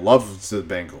love the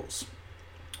Bengals.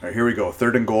 All right, here we go.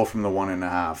 3rd and goal from the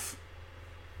 1.5.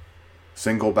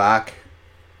 Single back.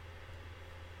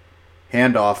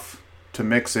 Handoff to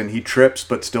Mixon. He trips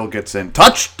but still gets in.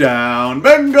 Touchdown,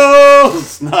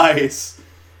 Bengals! Nice.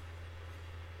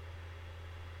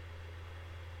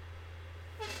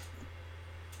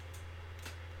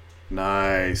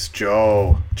 Nice,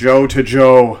 Joe. Joe to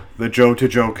Joe. The Joe to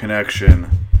Joe connection.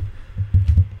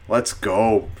 Let's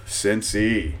go,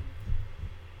 Cincy.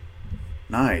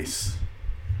 Nice.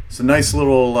 It's a nice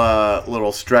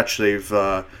little stretch. They've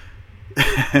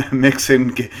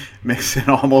Mixon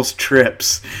almost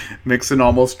trips. Mixon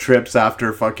almost trips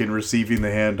after fucking receiving the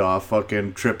handoff.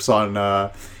 Fucking trips on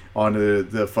the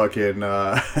fucking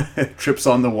trips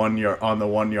on the 1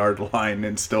 yard line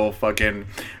and still fucking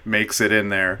makes it in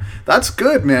there. That's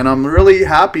good, man. I'm really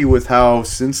happy with how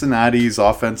Cincinnati's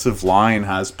offensive line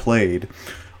has played.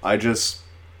 I just,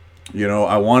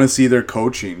 I want to see their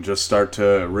coaching just start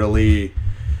to really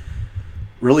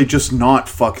just not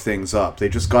fuck things up. They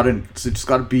just got to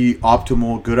be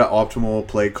optimal, good at optimal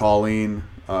play calling.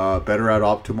 Better at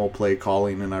optimal play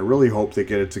calling, and I really hope they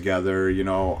get it together.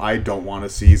 I don't want to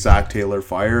see Zach Taylor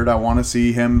fired. I want to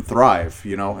see him thrive,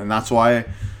 and that's why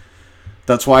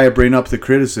I bring up the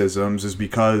criticisms, is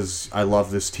because I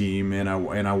love this team and I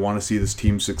want to see this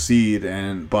team succeed,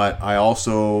 but I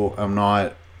also am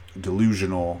not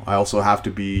delusional. I also have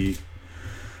to be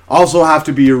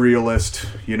a realist.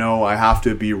 I have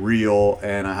to be real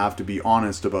and I have to be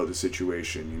honest about the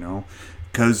situation,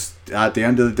 Because at the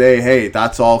end of the day, hey,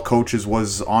 that's all coaches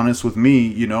was honest with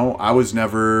me. I was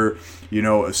never,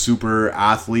 a super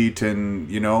athlete,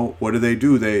 and what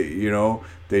do?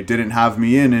 They didn't have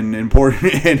me in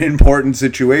important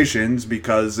situations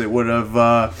because it would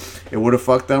have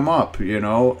fucked them up.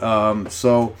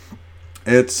 So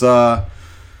it's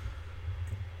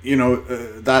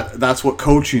that's what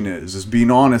coaching is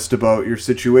being honest about your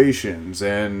situations,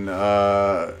 and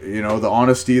the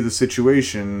honesty of the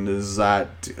situation is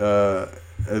that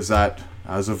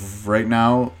as of right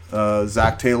now,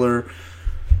 Zach Taylor,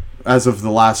 as of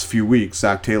the last few weeks,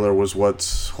 Zach Taylor was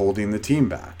what's holding the team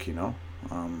back.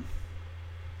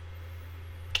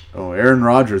 Aaron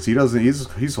Rodgers, he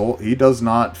does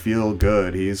not feel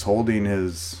good. He's holding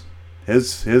his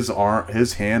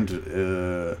hand.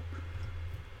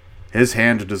 His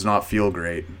hand does not feel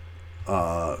great.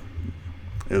 It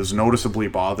was noticeably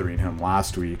bothering him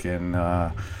last week,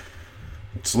 and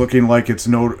it's looking like it's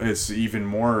even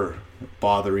more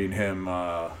bothering him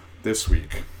this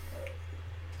week.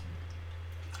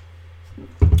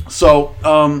 So,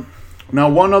 now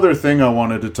one other thing I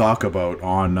wanted to talk about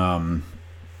on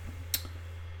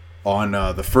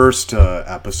the first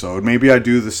episode. Maybe I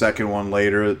do the second one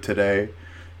later today.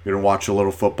 We're gonna watch a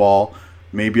little football.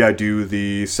 Maybe I do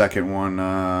the second one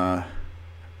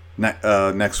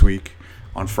next week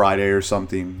on Friday or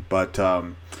something. But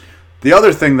the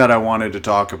other thing that I wanted to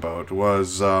talk about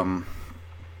was, I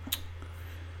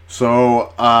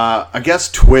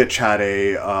guess Twitch had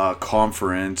a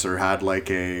conference, or had like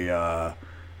a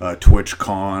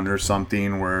Twitchcon or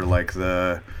something, where like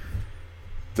the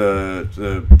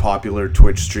popular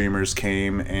Twitch streamers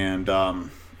came, and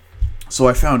so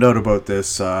I found out about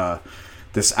this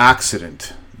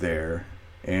accident there,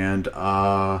 and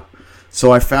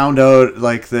so I found out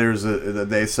like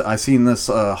I seen this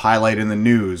highlight in the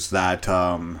news that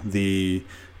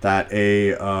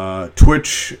a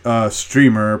Twitch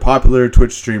streamer, popular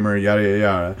Twitch streamer,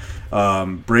 yada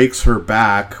yada, breaks her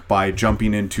back by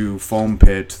jumping into foam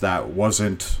pit that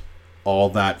wasn't all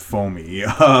that foamy,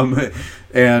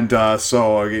 and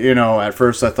so at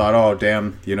first I thought, oh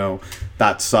damn,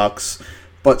 that sucks,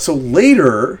 but so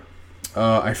later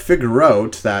I figure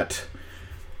out that,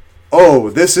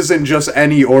 this isn't just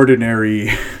any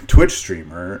ordinary Twitch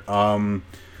streamer.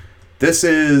 This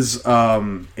is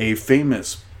a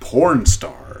famous porn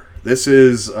star This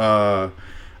is a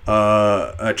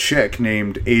chick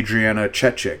named Adriana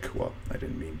Chechik. Well, I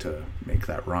didn't mean to make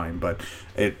that rhyme, but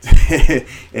it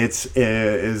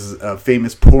is a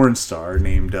famous porn star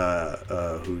named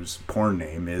whose porn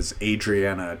name is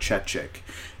Adriana Chechik.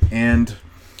 And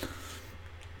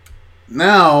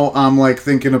now I'm like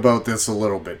thinking about this a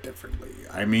little bit differently.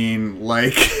 I mean,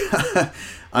 like,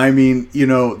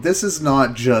 this is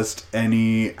not just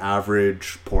any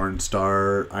average porn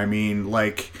star. I mean,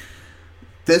 like,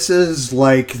 this is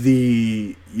like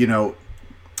the,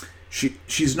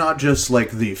 she's not just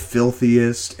like the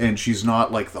filthiest and she's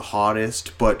not like the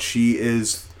hottest, but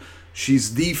she's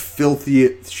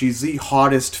the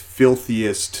hottest,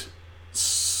 filthiest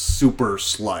super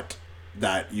slut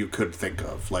that you could think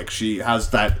of. Like, she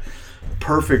has that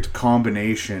perfect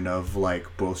combination of like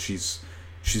both she's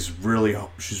really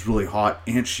hot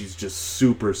and she's just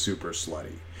super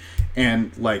slutty.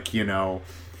 And like,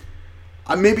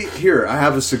 maybe here I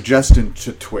have a suggestion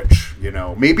to Twitch.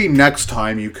 Maybe next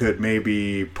time you could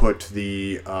maybe put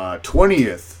the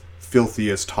 20th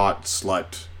filthiest hot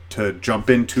slut to jump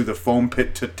into the foam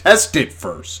pit to test it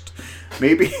first.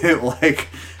 Maybe like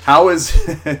how is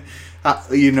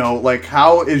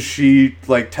how is she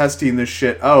like testing this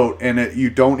shit out and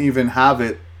you don't even have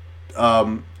it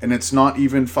and it's not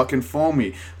even fucking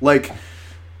foamy? Like,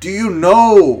 do you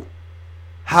know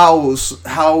how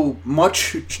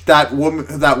much that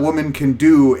woman can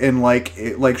do in like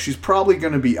she's probably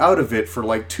going to be out of it for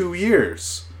like 2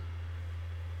 years.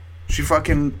 She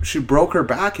broke her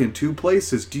back in 2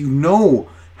 places. Do you know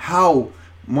how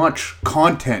much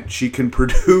content she can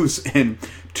produce in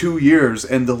 2 years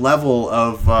and the level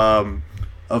of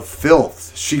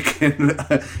filth she can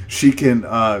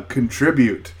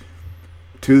contribute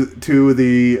to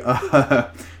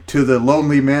the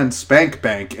lonely man spank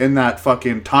bank in that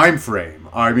fucking time frame?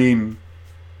 I mean,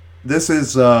 this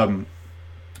is a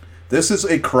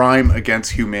crime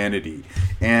against humanity,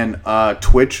 and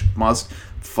Twitch must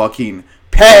fucking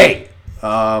pay.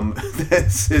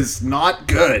 This is not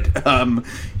good.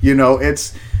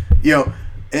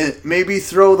 Maybe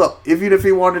even if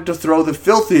he wanted to throw the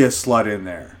filthiest slut in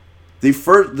there,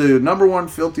 the number one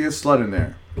filthiest slut in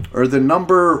there, or the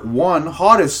number one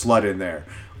hottest slut in there,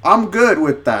 I'm good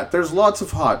with that. There's lots of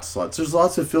hot sluts, there's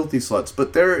lots of filthy sluts,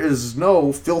 but there is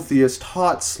no filthiest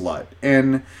hot slut.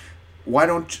 And why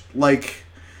don't, like,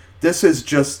 this is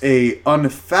just a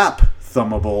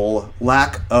unfapthomable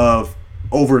lack of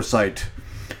oversight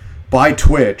by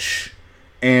Twitch,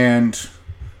 and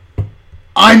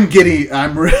I'm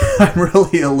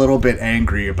really a little bit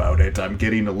angry about it. I'm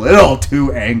getting a little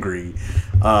too angry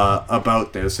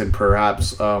about this, and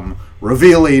perhaps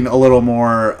revealing a little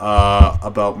more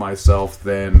about myself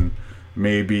than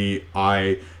maybe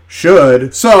I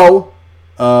should. So,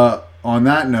 on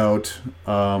that note,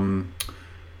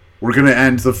 we're going to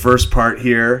end the first part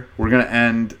here. We're going to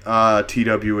end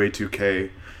TWA2K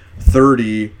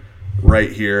 30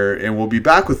 right here, and we'll be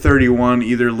back with 31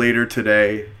 either later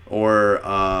today or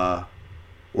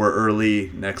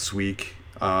early next week.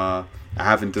 I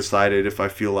haven't decided if I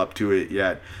feel up to it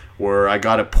yet. Or I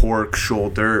got a pork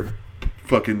shoulder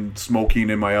fucking smoking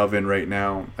in my oven right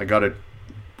now. I gotta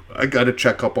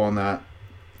check up on that.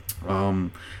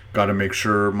 Gotta make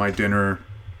sure my dinner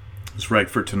is right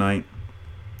for tonight.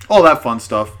 All that fun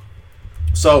stuff.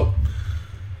 So,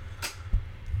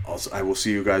 I will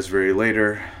see you guys very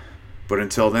later. But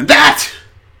until then, that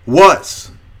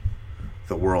was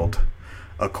the World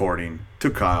According to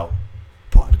Kyle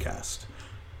podcast.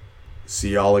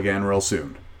 See y'all again real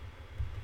soon.